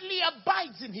permanently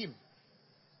abides in him.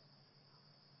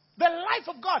 The life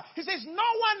of God. He says, no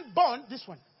one born, this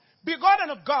one, begotten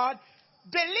of God,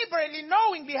 deliberately,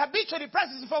 knowingly, habitually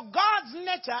practices, for God's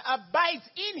nature abides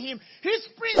in him. His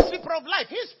principle of life,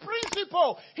 his principle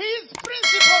of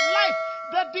life,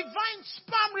 the divine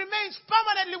sperm remains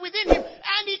permanently within him,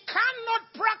 and he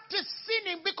cannot practice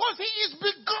sinning because he is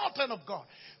begotten of God.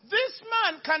 This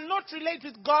man cannot relate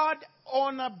with God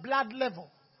on a blood level.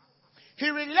 He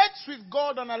relates with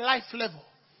God on a life level.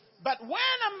 But when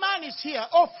a man is here,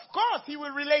 of course he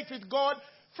will relate with God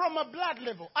from a blood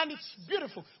level. And it's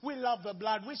beautiful. We love the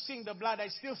blood. We sing the blood. I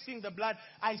still sing the blood.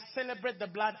 I celebrate the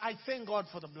blood. I thank God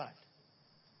for the blood.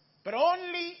 But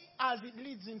only as it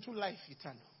leads into life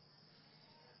eternal.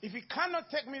 If it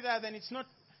cannot take me there, then it's not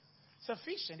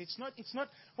sufficient. It's not.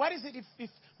 What is it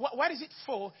what is it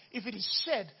for if it is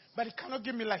shed, but it cannot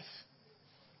give me life?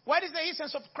 What is the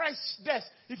essence of Christ's death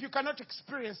if you cannot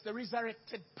experience the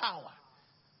resurrected power?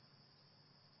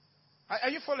 Are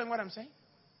you following what I'm saying?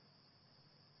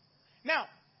 Now,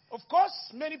 of course,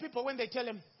 many people, when they tell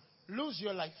them, lose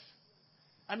your life,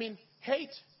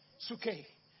 hate, suke,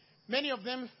 many of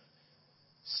them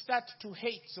start to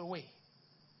hate the way.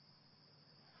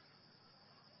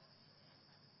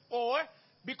 Or,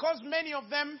 because many of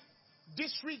them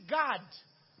disregard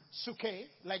suke,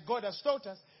 like God has taught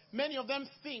us, many of them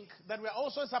think that we're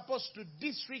also supposed to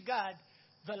disregard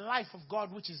the life of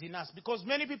God which is in us. Because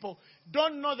many people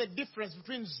don't know the difference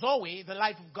between Zoe, the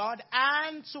life of God,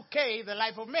 and Suke, the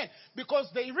life of man.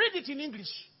 Because they read it in English.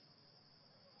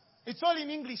 It's all in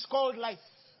English called life.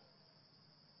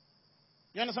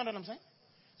 You understand what I'm saying?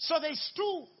 So there's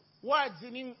two words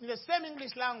in the same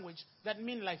English language that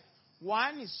mean life.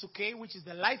 One is suke, which is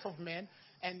the life of man,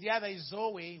 and the other is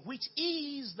zoe, which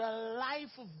is the life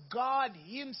of God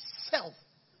himself.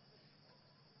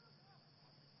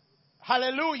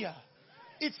 Hallelujah.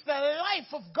 It's the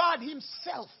life of God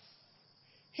himself.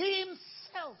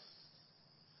 Himself.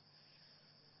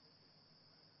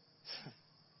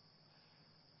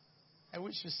 I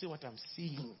wish you see what I'm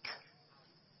seeing.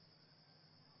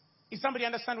 Is somebody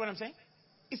understand what I'm saying?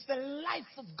 It's the life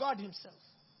of God himself.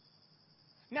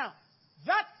 Now,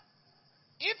 that,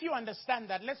 if you understand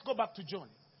that, let's go back to John.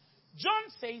 John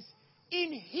says,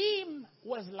 in him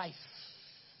was life.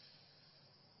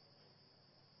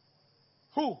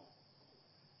 Who?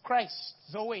 Christ,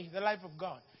 the way, the life of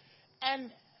God.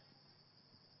 And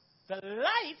the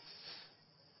life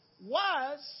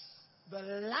was the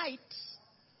light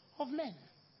of men.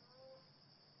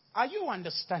 Are you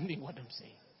understanding what I'm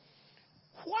saying?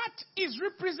 What is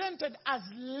represented as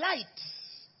light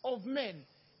of men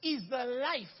is the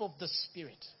life of the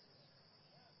Spirit.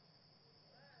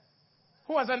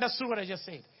 Who has understood what I just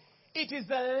said? It is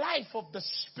the life of the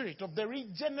Spirit, of the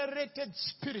regenerated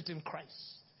Spirit in Christ.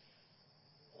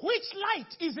 Which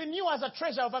light is in you as a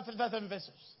treasure of earthen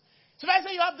vessels? So if I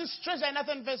say you have this treasure in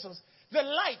earthen vessels, the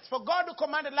light, for God who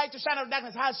commanded light to shine out of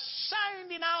darkness, has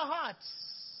shined in our hearts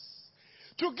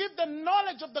to give the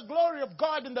knowledge of the glory of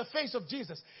God in the face of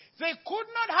Jesus. There could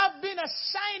not have been a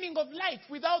shining of light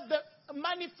without the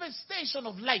manifestation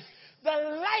of light. The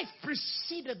life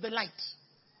preceded the light.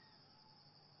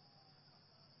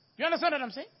 You understand what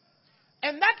I'm saying?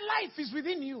 And that life is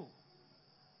within you.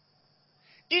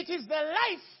 It is the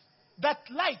life that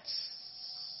lights.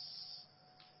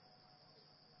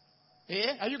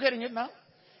 Yeah? Are you getting it now?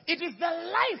 It is the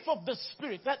life of the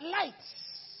Spirit that lights.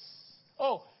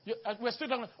 Oh, we're still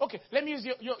talking. Okay, let me use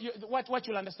what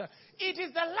you'll understand. It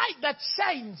is the light that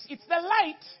shines. It's the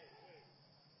light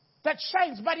that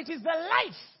shines, but it is the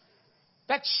life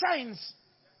that shines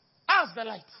as the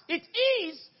light. It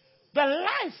is the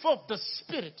life of the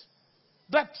Spirit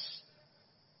that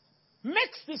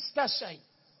makes this star shine.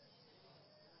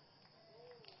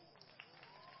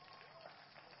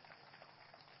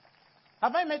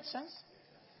 Have I made sense?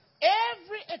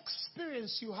 Every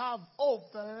experience you have of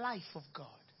the life of God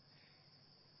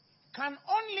can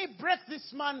only break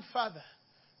this man further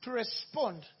to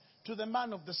respond to the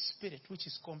man of the Spirit, which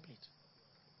is complete.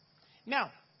 Now,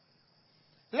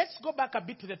 let's go back a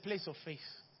bit to the place of faith.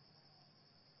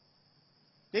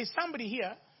 There's somebody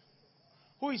here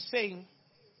who is saying,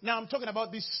 now I'm talking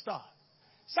about this star.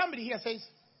 Somebody here says,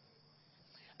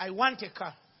 I want a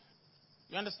car.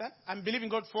 You understand? I'm believing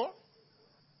God for.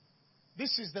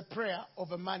 This is the prayer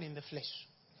of a man in the flesh.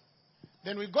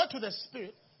 Then we go to the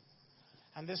Spirit,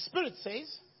 and the Spirit says,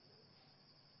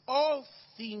 all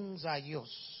things are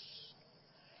yours.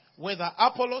 Whether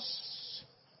Apollos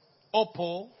or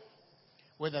Paul,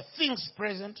 whether things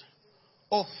present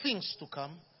or things to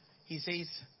come, he says,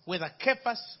 whether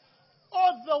Cephas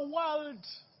or the world,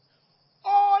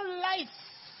 or life,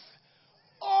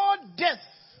 or death,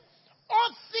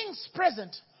 or things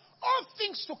present, or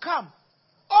things to come,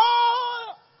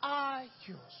 all are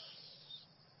yours.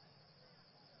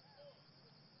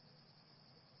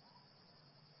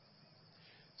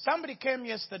 Somebody came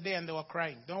yesterday and they were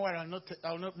crying. Don't worry,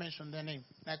 I'll not mention their name.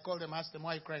 I called them, asked them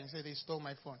why crying. Said they stole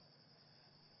my phone.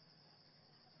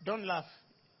 Don't laugh.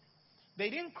 They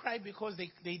didn't cry because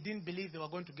they didn't believe they were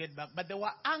going to get back, but they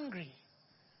were angry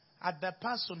at the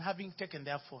person having taken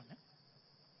their phone.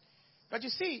 But you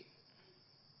see,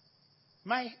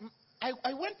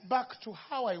 I went back to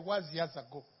how I was years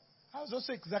ago. I was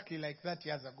also exactly like that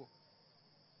years ago.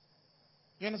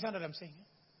 You understand what I'm saying?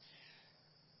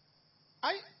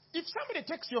 If somebody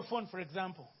takes your phone, for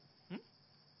example,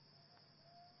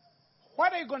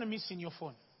 what are you going to miss in your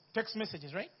phone? Text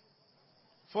messages, right?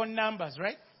 Phone numbers,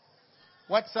 right?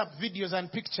 WhatsApp videos and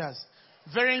pictures.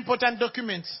 Very important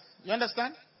documents. You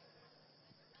understand?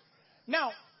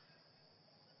 Now,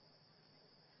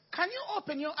 can you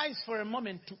open your eyes for a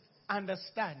moment to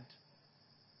understand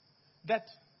that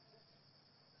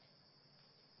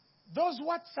those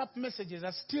WhatsApp messages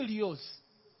are still yours?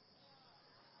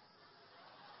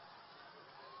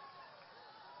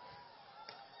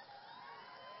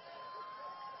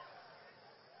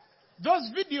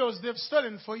 Those videos they've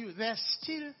stolen for you, they're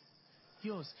still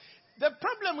yours. The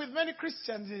problem with many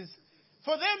Christians is,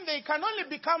 for them, they can only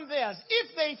become theirs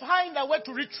if they find a way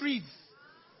to retrieve.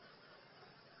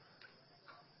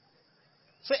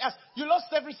 Say, you lost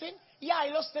everything? Yeah, I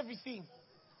lost everything.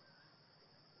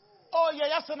 Oh, oh, you're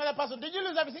just another person. Did you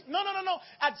lose everything? No.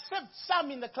 I'd saved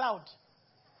some in the cloud.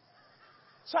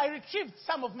 So I retrieved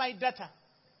some of my data.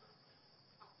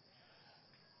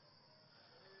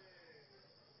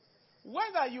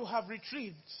 Whether you have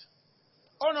retrieved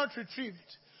or not retrieved,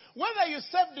 whether you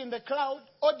saved in the cloud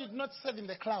or did not save in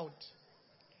the cloud,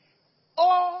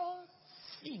 all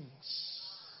things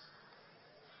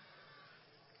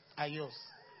are yours.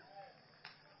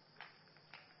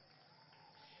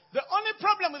 The only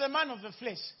problem with the man of the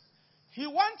flesh, he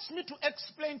wants me to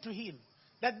explain to him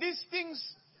that these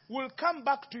things will come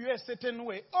back to you a certain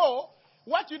way. Or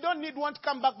what you don't need won't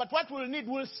come back, but what will need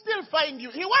will still find you.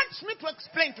 He wants me to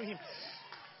explain to him.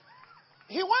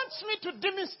 He wants me to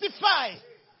demystify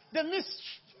the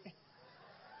mystery.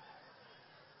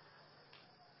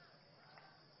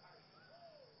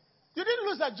 You didn't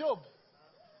lose a job.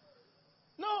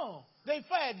 No, they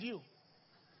fired you.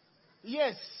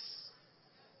 Yes.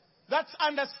 That's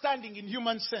understanding in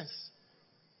human sense.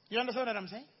 You understand what I'm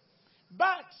saying?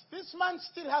 But this man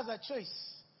still has a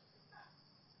choice.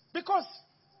 Because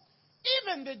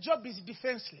even the job is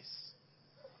defenseless.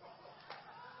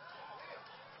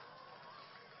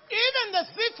 Even the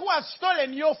thief who has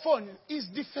stolen your phone is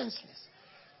defenseless.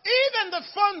 Even the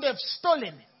phone they've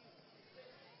stolen.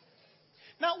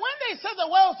 Now, when they say the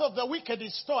wealth of the wicked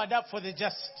is stored up for the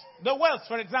just, the wealth,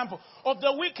 for example, of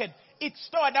the wicked, it's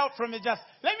stored out from the just.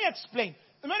 Let me explain.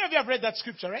 Many of you have read that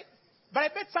scripture, right? But I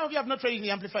bet some of you have not read it in the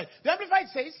Amplified. The Amplified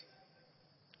says,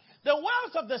 the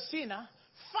wealth of the sinner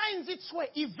finds its way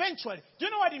eventually. Do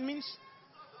you know what it means?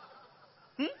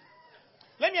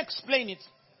 Let me explain it.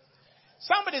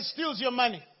 Somebody steals your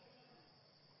money.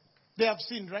 They have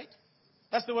sinned, right?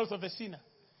 That's the wealth of a sinner.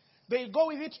 They go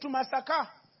with it to massacre.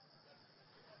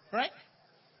 Right?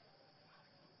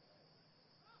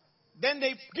 Then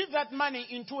they give that money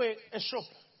into a shop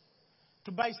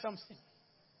to buy something.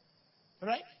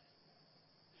 Right?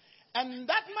 And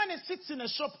that money sits in a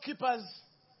shopkeeper's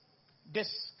desk.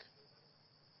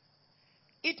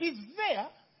 It is there,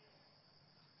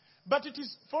 but it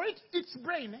is, for it, its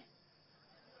brain.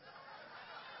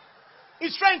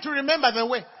 It's trying to remember the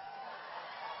way.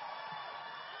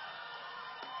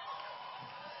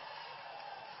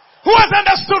 Who has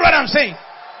understood what I'm saying?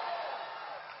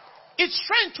 It's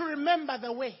trying to remember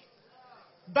the way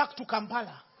back to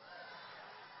Kampala.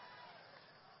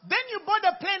 Then you board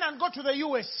a plane and go to the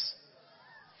US.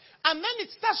 And then it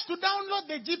starts to download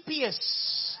the GPS.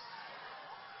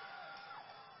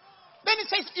 Then it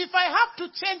says, if I have to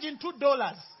change in $2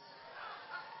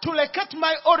 to locate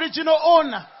my original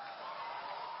owner,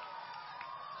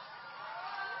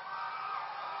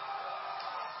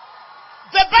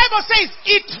 the Bible says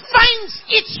it finds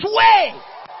its way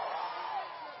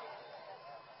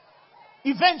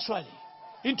eventually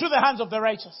into the hands of the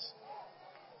righteous.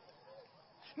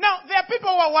 Now, there are people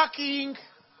who are working.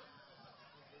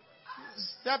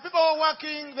 There are people who are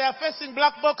working. They are facing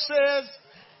black boxes.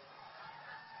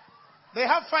 They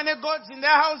have funny gods in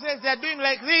their houses. They are doing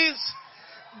like this.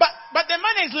 But the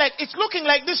money is like, it's looking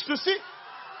like this to see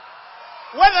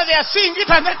whether they are seeing it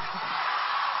and then.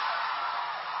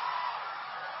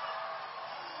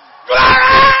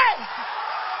 Glory!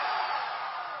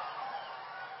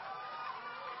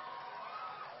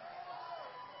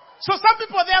 So some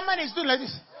people, their money is doing like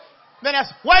this. Then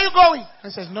ask, where are you going?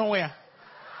 And says, nowhere.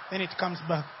 Then it comes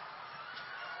back.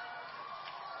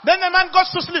 Then the man goes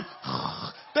to sleep.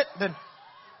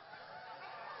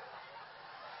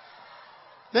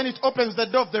 Then it opens the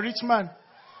door of the rich man.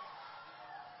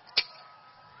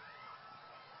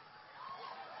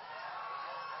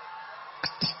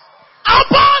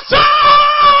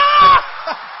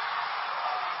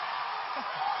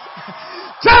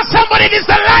 Tell somebody it is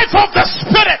the life of the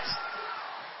Spirit.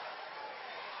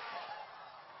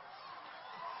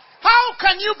 How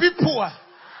can you be poor?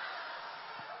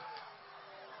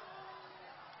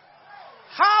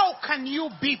 How can you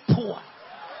be poor?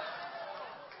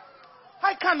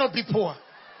 I cannot be poor.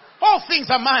 All things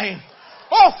are mine.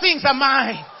 All things are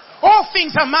mine. All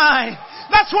things are mine.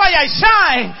 That's why I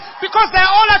shine. Because they're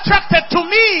all attracted to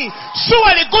me.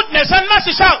 Surely goodness and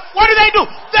mercy shall. What do?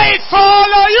 They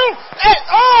follow you.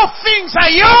 All things are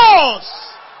yours.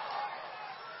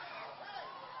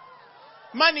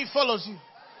 Money follows you.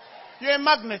 You're a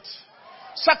magnet.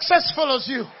 Success follows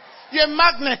you. You're a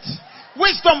magnet.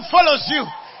 Wisdom follows you.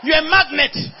 You're a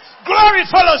magnet. Glory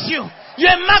follows you.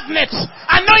 You're a magnet.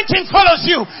 Anointing follows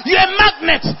you. You're a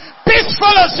magnet. Peace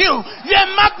follows you. You're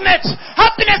a magnet.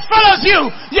 Happiness follows you.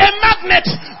 You're a magnet.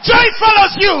 Joy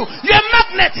follows you. You're a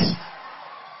magnet.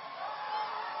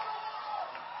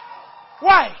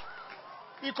 Why?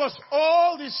 Because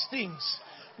all these things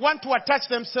want to attach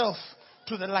themselves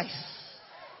to the life.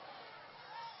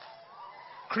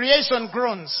 Creation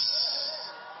groans.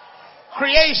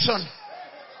 Creation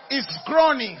is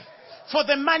groaning for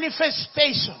the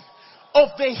manifestation of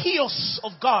the heroes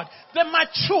of God, the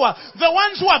mature, the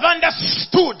ones who have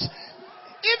understood.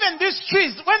 Even these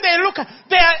trees, when they look,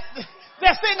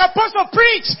 they're saying, Apostle,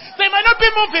 preach. They might not be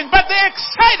moving, but they're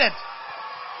excited.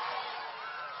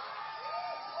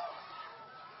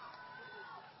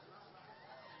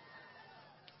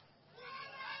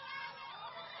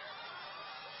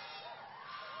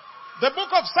 The book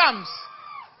of Psalms,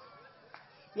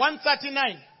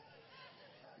 139.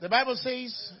 The Bible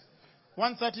says,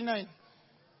 139.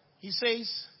 He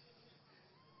says,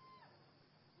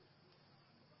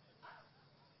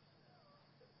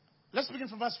 let's begin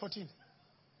from verse 14.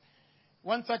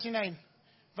 139,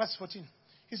 verse 14.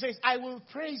 He says, I will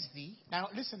praise thee. Now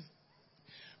listen.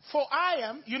 For I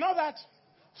am, you know that,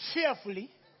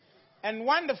 fearfully and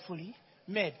wonderfully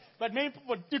made. But many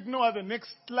people ignore the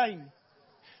next line.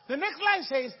 The next line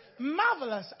says,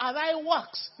 marvelous are thy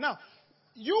works. Now,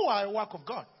 you are a work of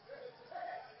God.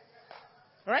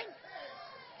 Right?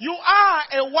 You are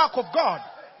a work of God.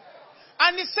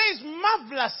 And it says,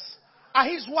 marvelous are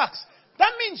his works.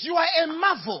 That means you are a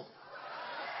marvel.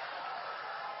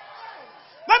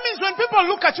 That means when people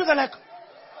look at you, they're like,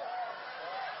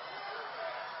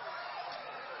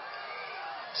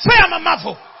 say I'm a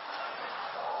marvel.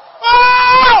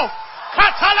 Oh!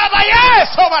 Katalabaye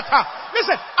sobata.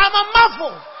 Listen, I'm a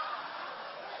marvel.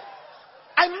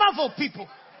 I marvel people.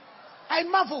 I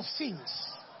marvel things.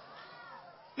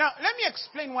 Now, let me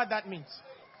explain what that means.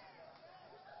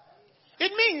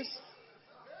 It means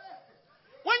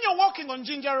when you're walking on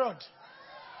Ginger Road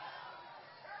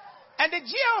and the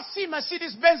GLC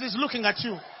Mercedes-Benz is looking at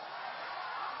you,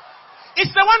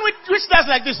 it's the one which does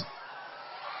like this.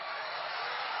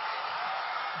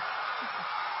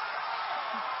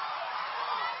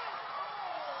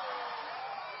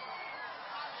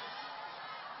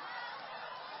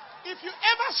 If you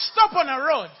ever stop on a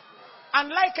road and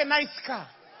like a nice car,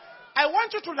 I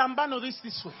want you to lambano this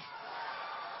way.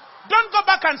 Don't go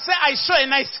back and say, I saw a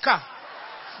nice car.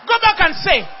 Go back and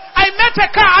say, I met a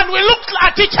car and we looked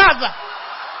at each other.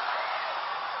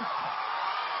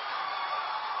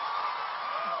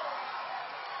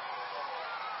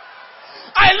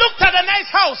 I looked at a nice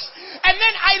house and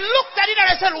then I looked at it and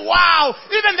I said, wow.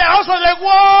 Even the house was like,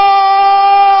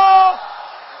 whoa.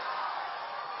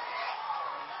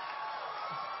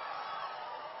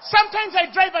 Sometimes I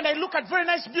drive and I look at very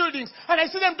nice buildings and I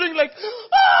see them doing like,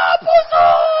 ah, Puto!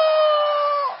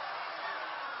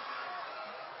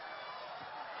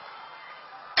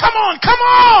 Come on, come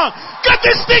on! Get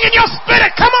this thing in your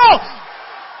spirit, come on!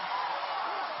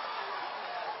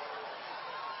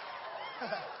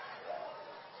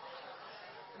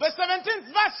 The 17th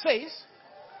verse says,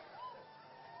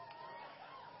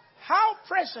 how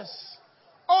precious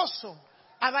also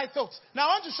are thy thoughts. Now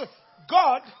I want to show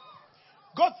God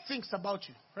thinks about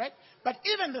you, right? But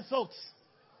even the thoughts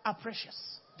are precious.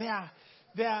 They are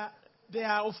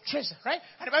of treasure, right?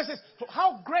 And the Bible says,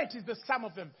 how great is the sum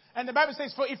of them? And the Bible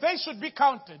says, for if they should be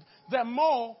counted, they're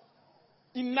more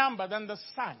in number than the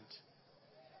sand.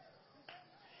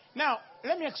 Now,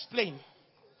 let me explain.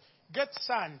 Get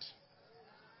sand.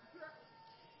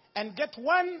 And get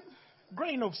one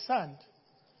grain of sand.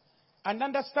 And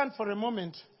understand for a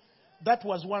moment, that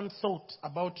was one thought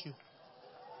about you.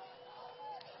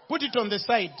 Put it on the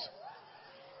side.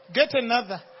 Get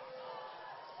another.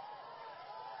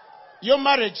 Your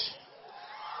marriage.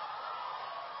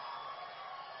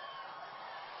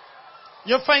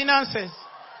 Your finances.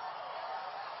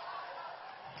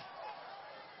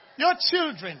 Your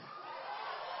children.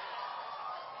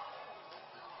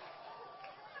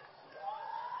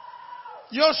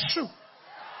 Your shoe.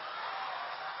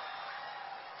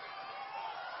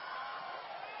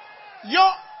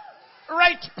 Your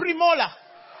right premolar.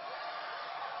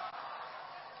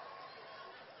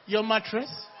 Your mattress,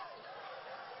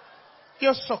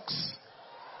 your socks,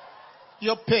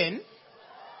 your pen,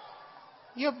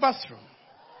 your bathroom,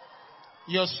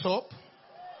 your soap,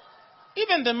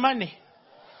 even the money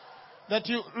that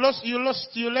you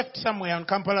left somewhere on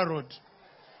Kampala Road,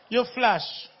 your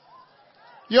flash,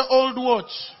 your old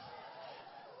watch.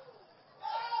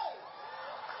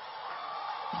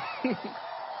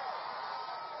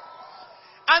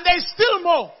 And there's still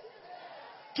more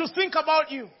to think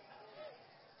about you.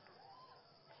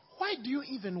 Why do you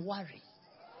even worry?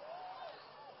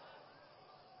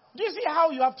 Do you see how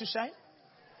you have to shine?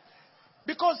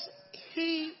 Because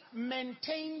he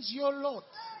maintains your lot.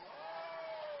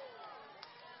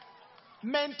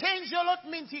 Maintains your lot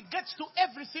means he gets to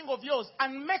everything of yours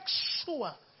and makes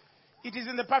sure It is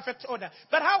in the perfect order.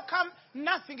 But how come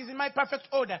nothing is in my perfect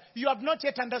order? You have not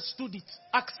yet understood it.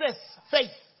 Access,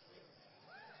 faith.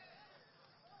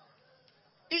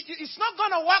 It's not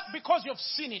going to work because you've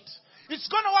seen it. It's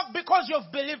going to work because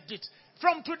you've believed it.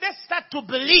 From today, start to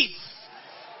believe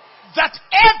that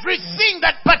everything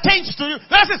that pertains to you,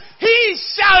 that says, He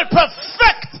shall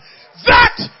perfect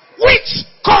that which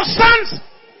concerns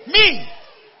me.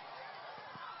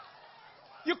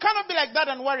 You cannot be like that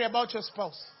and worry about your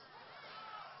spouse.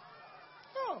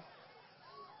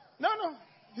 No.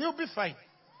 He'll be fine.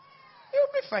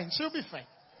 He'll be fine. She'll be fine.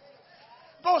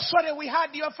 Oh, sorry, we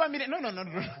had your family. No.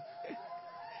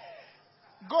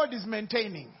 God is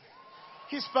maintaining.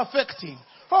 He's perfecting.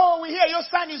 Oh, we hear your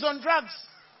son is on drugs.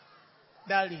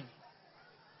 Darling,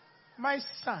 my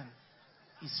son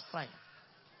is fine.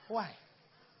 Why?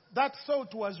 That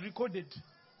thought was recorded.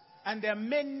 And there are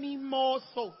many more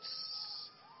thoughts.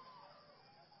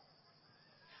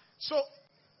 So,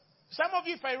 some of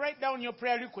you, if I write down your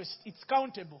prayer request, it's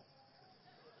countable.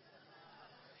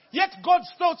 Yet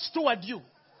God's thoughts toward you.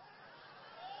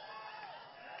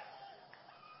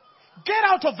 Get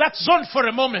out of that zone for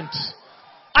a moment.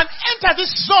 And enter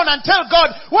this zone and tell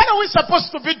God, what are we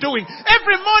supposed to be doing?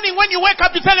 Every morning when you wake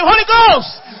up, you tell Him, Holy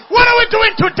Ghost, what are we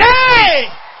doing today?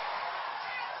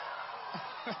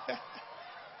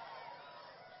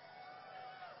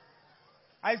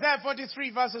 Isaiah 43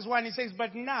 verses 1, it says,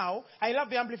 but now, I love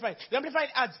the Amplified. The Amplified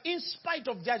adds, in spite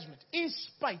of judgment, in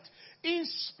spite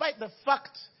the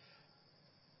fact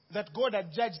that God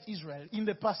had judged Israel in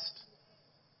the past.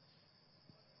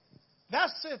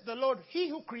 Thus saith the Lord, He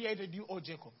who created you, O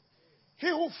Jacob, He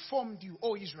who formed you,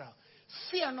 O Israel,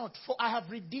 fear not, for I have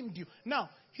redeemed you. Now,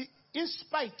 in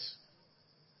spite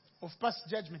of past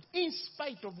judgment, in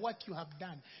spite of what you have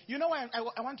done. You know why I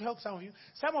want to help some of you?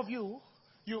 Some of you,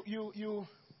 you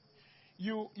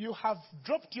have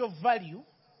dropped your value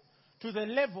to the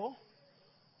level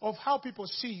of how people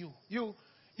see you. You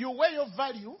weigh your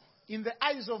value in the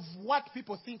eyes of what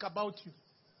people think about you.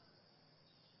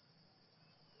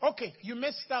 Okay, you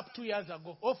messed up 2 years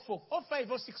ago, or 4, or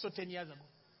 5, or 6, or 10 years ago.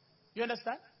 You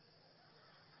understand?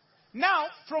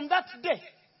 Now, from that day,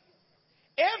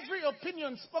 every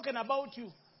opinion spoken about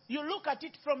you, you look at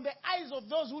it from the eyes of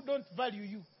those who don't value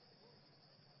you.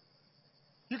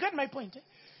 You get my point? Eh?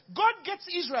 God gets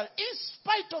Israel in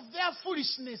spite of their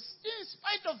foolishness, in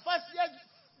spite of past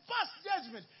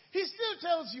judgment. He still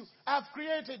tells you, I have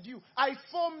created you, I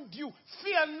formed you,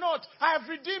 fear not, I have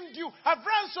redeemed you, I've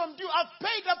ransomed you, I've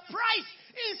paid a price.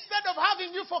 Instead of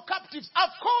having you for captives,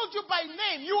 I've called you by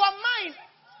name, you are mine.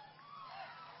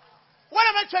 What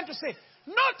am I trying to say?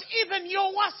 Not even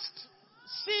your worst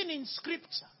sin in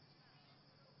Scripture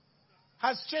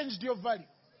has changed your value.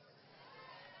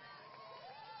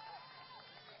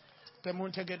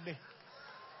 Not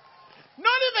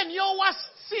even your worst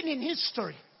sin in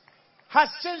history has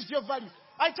changed your value.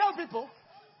 I tell people,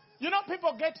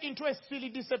 people get into a silly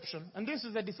deception, and this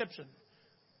is a deception,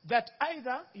 that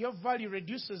either your value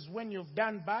reduces when you've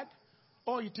done bad,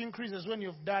 or it increases when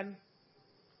you've done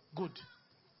good.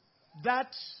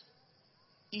 That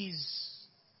is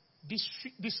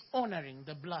dishonoring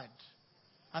the blood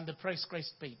and the price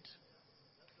Christ paid.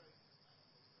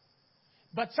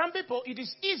 But some people, it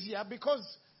is easier because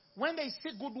when they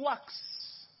see good works,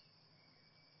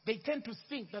 they tend to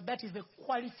think that is a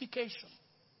qualification.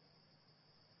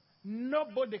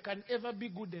 Nobody can ever be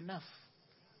good enough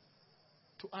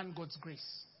to earn God's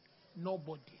grace.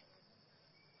 Nobody.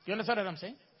 You understand what I'm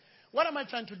saying? What am I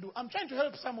trying to do? I'm trying to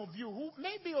help some of you who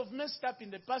maybe have messed up in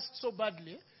the past so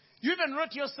badly. You even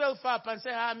wrote yourself up and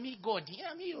say, me, God.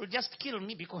 Yeah, me, you'll just kill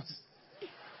me because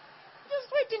just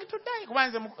waiting to die.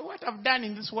 What I've done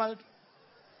in this world,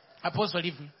 Apostle,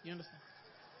 leave me. You understand?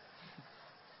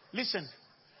 Listen,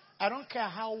 I don't care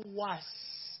how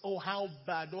worse or how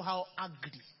bad or how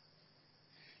ugly.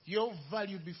 Your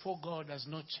value before God has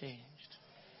not changed.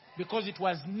 Because it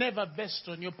was never based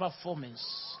on your performance,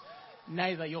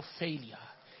 neither your failure.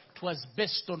 It was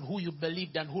based on who you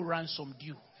believed and who ransomed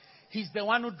you. He's the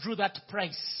one who drew that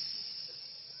price.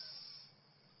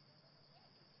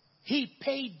 He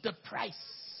paid the price.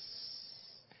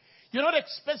 You're not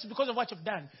expensive because of what you've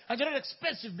done. And you're not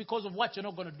expensive because of what you're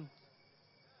not going to do.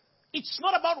 It's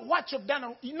not about what you've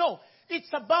done. No, it's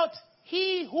about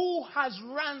He who has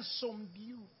ransomed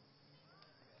you.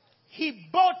 He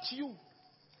bought you.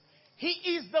 He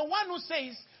is the one who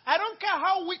says, I don't care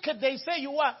how wicked they say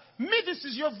you are. Me, this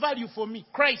is your value for me.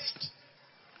 Christ.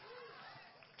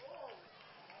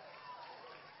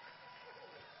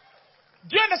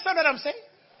 Do you understand what I'm saying?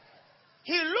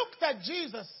 He looked at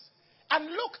Jesus and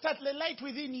looked at the light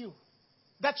within you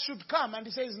that should come, and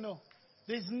He says, no,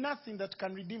 There's nothing that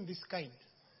can redeem this kind.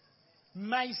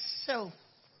 Myself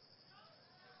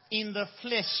in the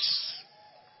flesh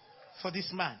for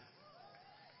this man.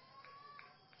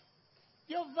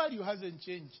 Your value hasn't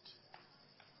changed.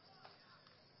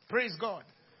 Praise God.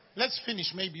 Let's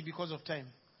finish maybe because of time.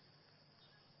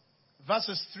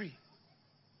 Verses 3.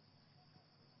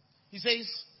 He says,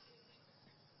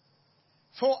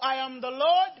 for I am the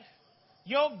Lord,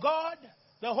 your God,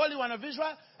 the Holy One of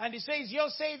Israel. And he says, your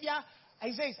Savior.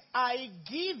 He says, I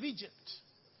give Egypt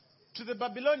to the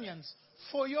Babylonians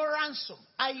for your ransom.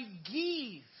 I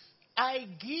give.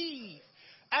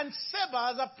 And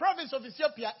Seba, the province of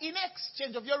Ethiopia, in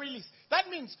exchange of your release. That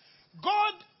means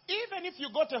God, even if you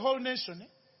got a whole nation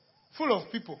full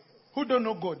of people who don't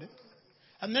know God,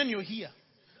 and then you're here,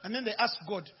 and then they ask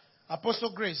God,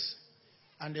 Apostle Grace,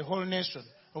 and a whole nation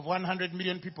of 100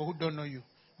 million people who don't know you.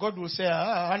 God will say,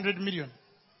 100 million.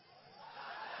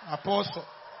 Apostle.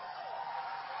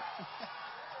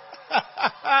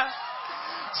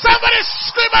 Somebody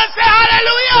scream and say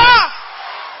hallelujah.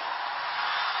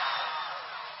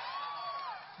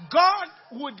 God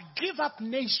would give up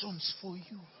nations for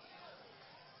you.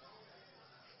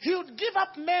 He would give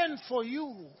up men for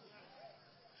you.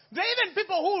 There are even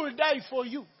people who will die for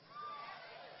you.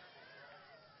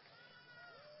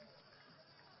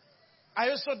 I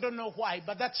also don't know why,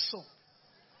 but that's so.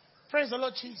 Praise the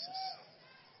Lord Jesus.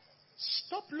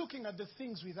 Stop looking at the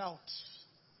things without.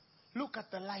 Look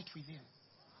at the light within.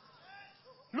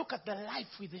 Look at the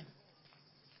life within.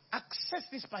 Access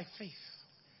this by faith.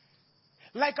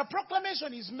 Like a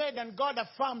proclamation is made and God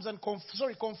affirms and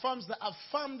confirms the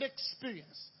affirmed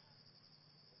experience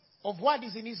of what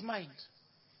is in his mind.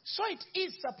 So it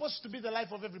is supposed to be the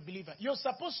life of every believer. You're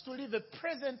supposed to live a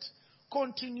present,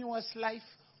 continuous life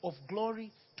of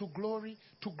glory to glory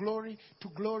to glory to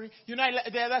glory. You know,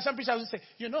 there are some people who say,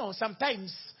 you know,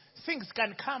 sometimes things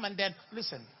can come and then,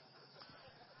 listen.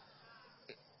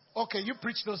 Okay, you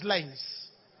preach those lines.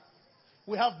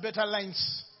 We have better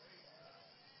lines.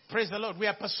 Praise the Lord. We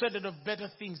are persuaded of better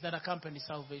things that accompany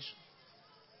salvation.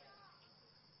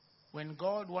 When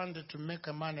God wanted to make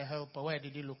a man a helper, where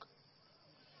did he look?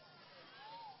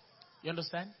 You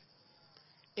understand?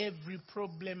 Every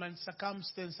problem and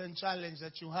circumstance and challenge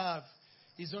that you have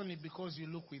is only because you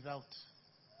look without.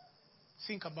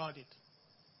 Think about it.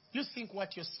 You think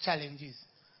what your challenge is,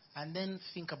 and then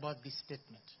think about this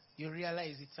statement. You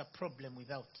realize it's a problem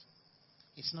without.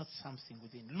 It's not something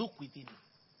within. Look within.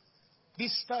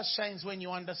 This star shines when you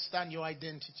understand your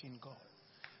identity in God.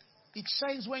 It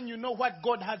shines when you know what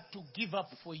God had to give up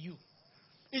for you.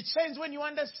 It shines when you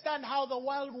understand how the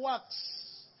world works.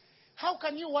 How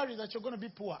can you worry that you're going to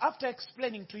be poor after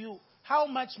explaining to you how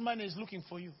much money is looking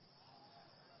for you?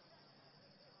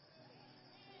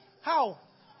 How?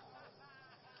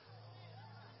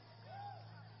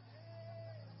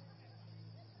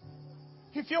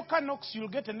 If your car knocks, you'll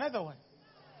get another one.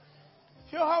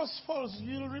 If your house falls,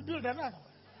 you'll rebuild another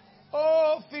one.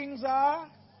 All things are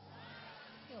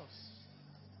yours.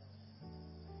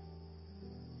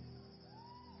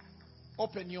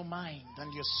 Open your mind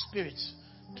and your spirit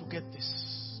to get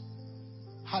this.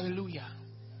 Hallelujah.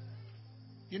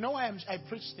 You know why I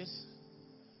preach this?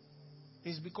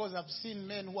 It's because I've seen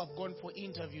men who have gone for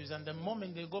interviews, and the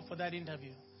moment they go for that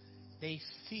interview, they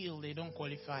feel they don't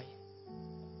qualify.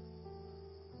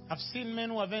 I've seen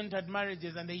men who have entered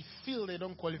marriages and they feel they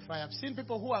don't qualify. I've seen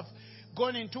people who have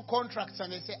gone into contracts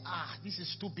and they say, this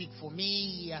is too big for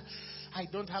me. I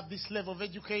don't have this level of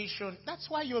education. That's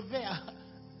why you're there.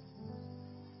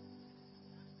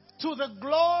 To the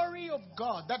glory of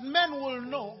God, that men will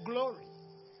know glory.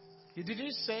 Didn't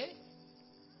he say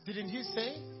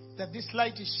that this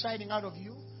light is shining out of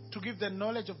you to give the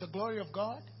knowledge of the glory of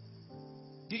God?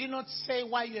 Did he not say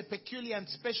why you're peculiar and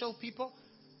special people?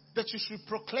 That you should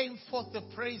proclaim forth the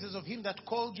praises of him that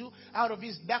called you out of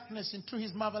his darkness into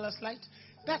his marvelous light?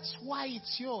 That's why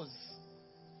it's yours.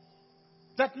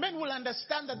 That men will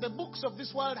understand that the books of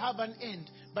this world have an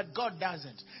end, but God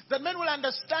doesn't. That men will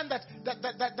understand that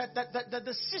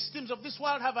the systems of this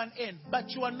world have an end, but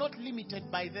you are not limited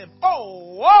by them.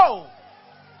 Oh, whoa!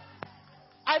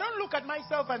 I don't look at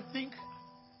myself and think.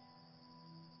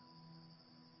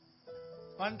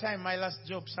 One time, my last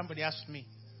job, somebody asked me,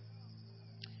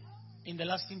 in the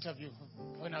last interview,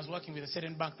 when I was working with a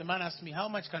certain bank, the man asked me, how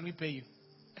much can we pay you?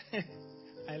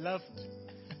 I laughed.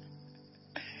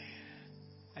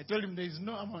 I told him there is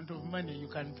no amount of money you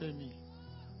can pay me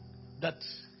that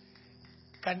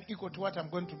can equal to what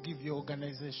I'm going to give your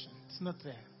organization. It's not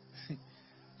there.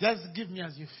 Just give me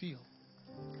as you feel.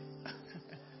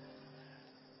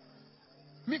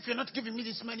 Me, if you're not giving me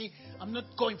this money, I'm not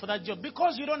going for that job.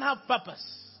 Because you don't have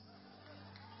purpose.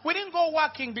 We didn't go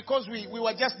working because we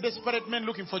were just desperate men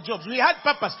looking for jobs. We had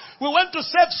purpose. We went to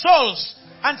save souls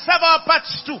and serve our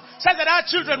parts too. So that our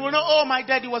children will know, oh, my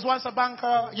daddy was once a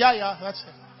banker. Yeah, that's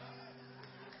it.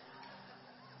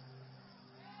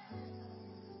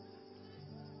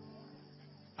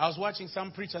 I was watching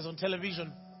some preachers on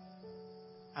television,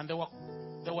 and they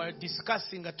were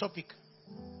discussing a topic,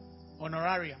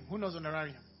 honorarium. Who knows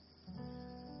honorarium?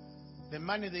 The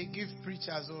money they give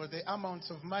preachers, or the amounts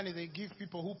of money they give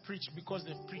people who preach because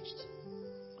they've preached.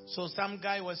 So some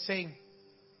guy was saying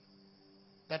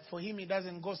that for him he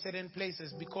doesn't go certain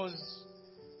places because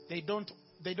they don't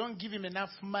give him enough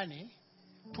money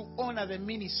to honor the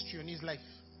ministry in his life.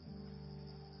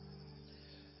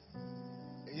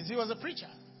 He was a preacher.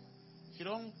 If you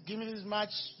don't give me this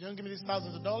much, you don't give me these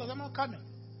thousands of dollars, I'm not coming.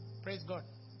 Praise God.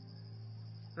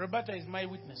 Roberta is my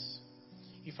witness.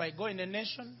 If I go in a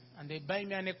nation and they buy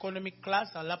me an economic class,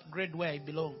 I'll upgrade where I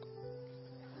belong.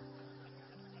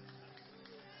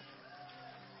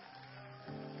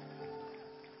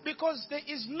 Because there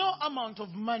is no amount of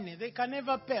money they can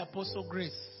ever pay Apostle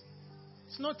Grace.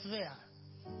 It's not there.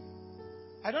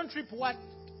 I don't reap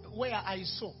where I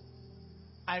sow.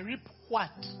 I reap what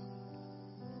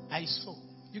I sow.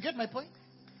 You get my point?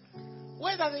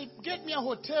 Whether they get me a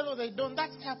hotel or they don't,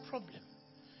 that's their problem.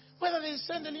 Whether they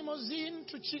send a limousine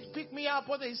to pick me up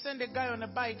or they send a guy on a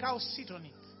bike, I'll sit on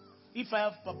it if I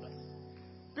have purpose.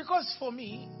 Because for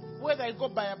me, whether I go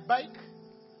by a bike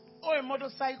or a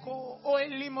motorcycle or a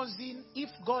limousine, if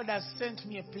God has sent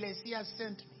me a place, He has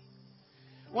sent me.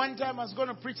 One time I was going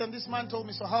to preach and this man told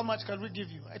me, so how much can we give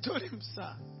you? I told him,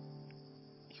 sir,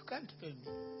 you can't pay me.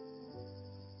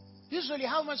 Usually,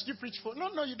 how much do you preach for?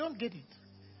 No, you don't get it.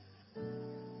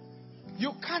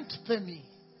 You can't pay me.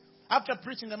 After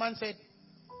preaching, the man said,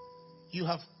 you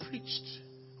have preached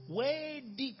way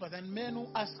deeper than men who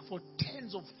ask for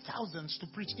tens of thousands to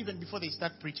preach even before they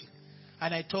start preaching.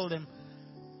 And I told them,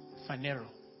 Phaneroo.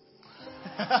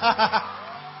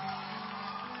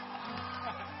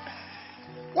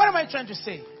 What am I trying to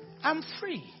say? I'm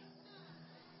free.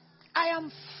 I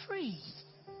am free.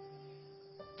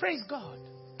 Praise God.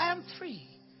 I am free.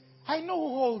 I know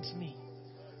who holds me.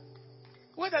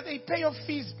 Whether they pay your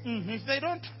fees, if they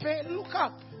don't pay, look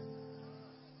up.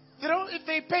 If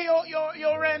they pay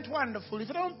your rent, wonderful. If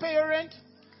they don't pay your rent,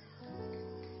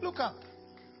 look up.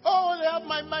 Oh, they have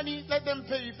my money, let them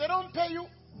pay you. If they don't pay you,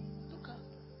 look up.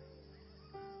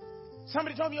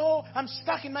 Somebody told me, oh, I'm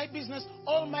stuck in my business.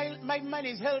 All my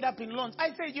money is held up in loans. I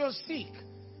said, you're sick.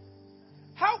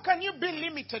 How can you be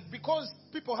limited because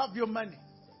people have your money?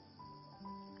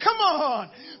 Come on.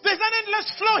 There's an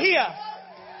endless flow here.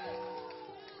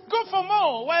 Go for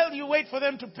more while you wait for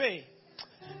them to pay.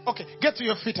 Okay, get to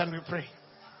your feet and we pray.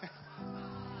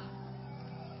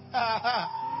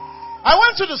 I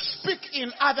want you to speak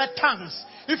in other tongues.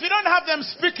 If you don't have them,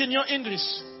 speak in your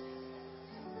English.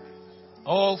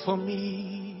 All for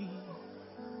me.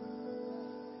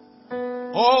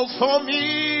 All for me.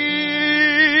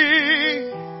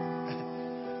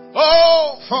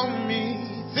 All for me.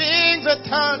 Things are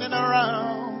turning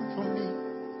around for me.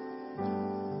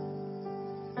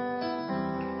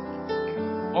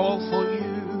 All for you.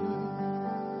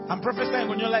 I'm prophesying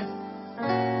on your life.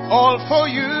 All for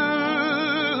you.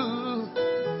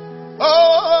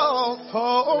 All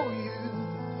for you.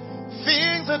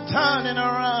 Things are turning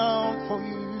around for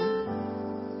you.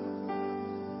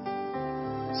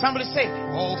 Somebody say,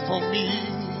 all for me.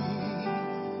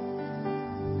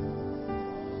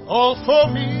 All for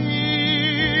me.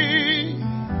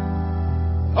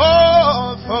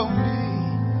 All for me.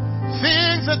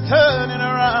 Things are turning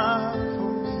around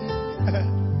for me.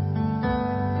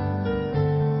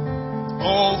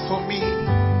 All for me.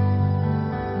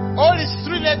 All is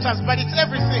 3 letters, but it's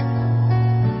everything.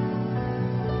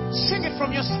 Sing it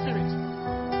from your spirit.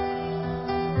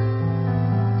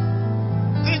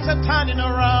 Things are turning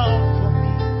around for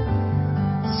me.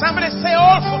 Somebody say,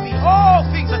 all for me. All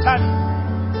things are turning.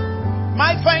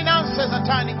 My finances are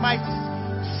turning. My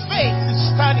faith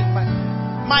is turning.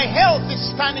 My health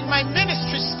is turning. My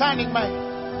ministry is turning. My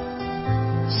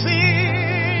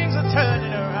things are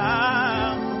turning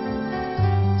around.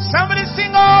 Somebody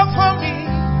sing, all for me.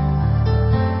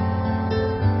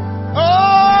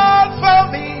 All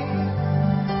for me.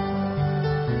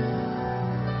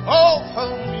 All for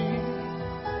me.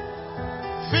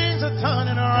 Things are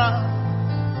turning around.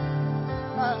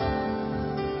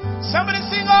 Somebody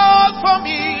sing, all for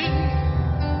me.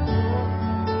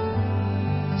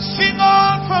 Sing,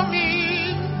 all for me.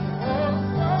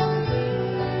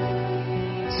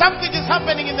 Something is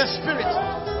happening in the spirit.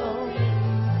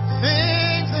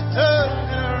 Things are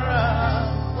turning around.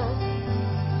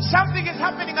 Something is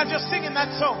happening as you're singing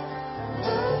that song.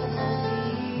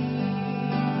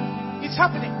 It's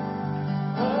happening.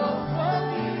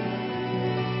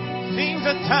 Things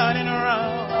are turning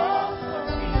around.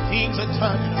 Things are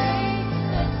turning around.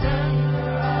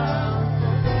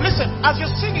 Listen, as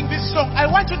you're singing this song, I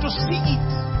want you to see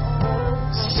it.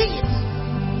 See it.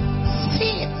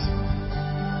 See it.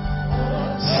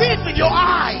 See it with your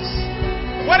eyes.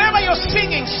 Whatever you're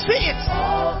singing, see it.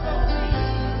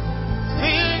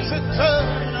 Things are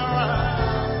turning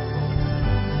around.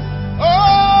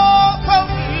 Oh, for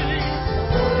me.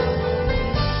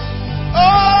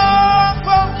 Oh,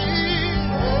 for me.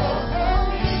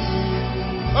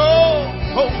 Oh,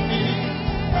 for me.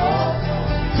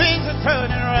 Things are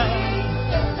turning around.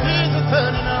 Things are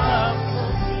turning around.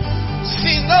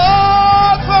 Sing,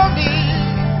 oh, for me.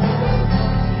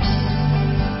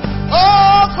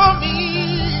 Oh, for me.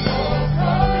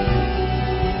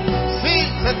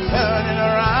 Things are turning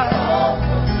around.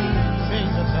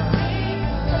 Things are turning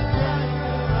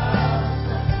around.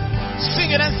 Sing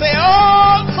it and say,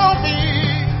 oh, for me.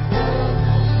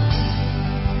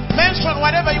 Mention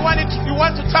whatever you want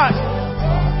to touch.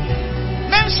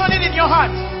 Mention it in your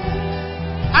heart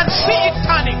and see it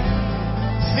turning.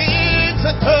 Things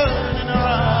are turning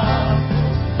around.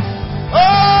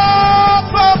 Oh,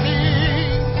 for me.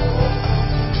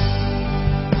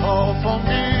 Oh, for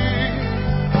me.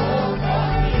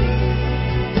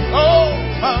 Oh,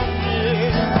 for me.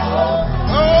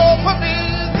 Oh, for me.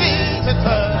 Things are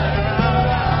turning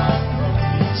around.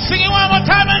 Sing it one more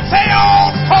time and say,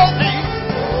 oh, for me.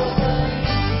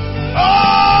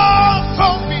 Oh,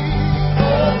 for me.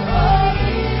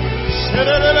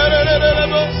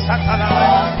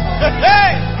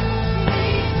 Hey!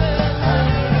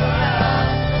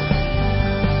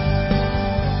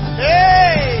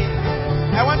 Hey!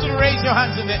 I want you to raise your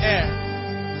hands in the air.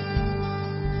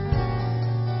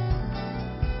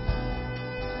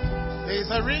 There is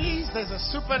a release, there's a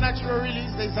supernatural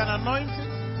release, there's an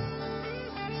anointing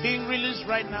being released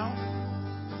right now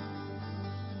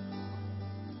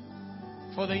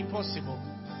for the impossible.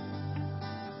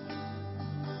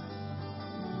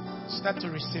 Start to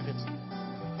receive it.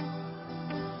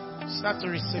 Start to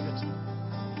receive it.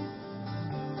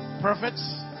 Prophets,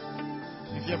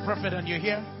 if you're a prophet and you're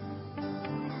here,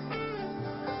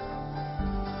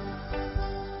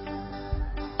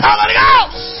 Holy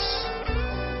Ghost!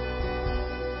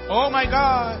 Oh my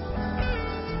God.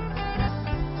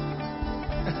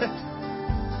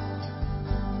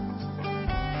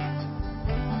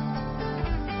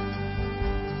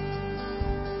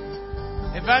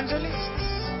 Evangelists,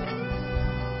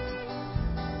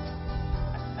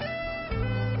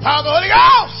 power of the Holy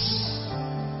Ghost.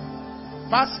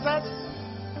 Pastors,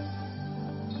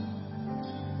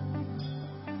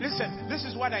 listen, this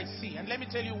is what I see, and let me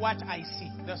tell you what I see.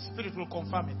 The Spirit will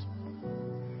confirm it.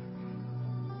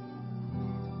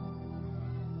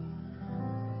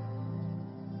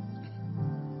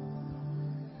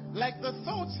 Like the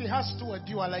thoughts He has toward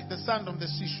you are like the sand on the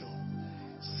seashore.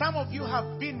 Some of you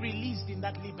have been released in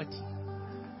that liberty.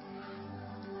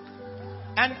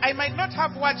 And I might not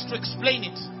have words to explain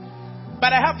it,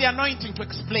 but I have the anointing to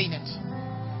explain it.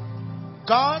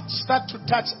 God, start to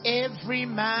touch every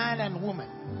man and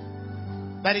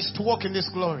woman that is to walk in this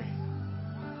glory.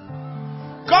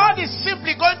 God is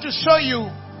simply going to show you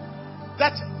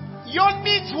that your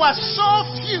needs were so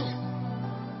few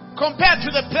compared to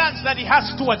the plans that He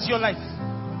has towards your life.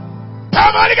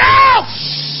 Come on, Holy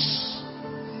Ghost!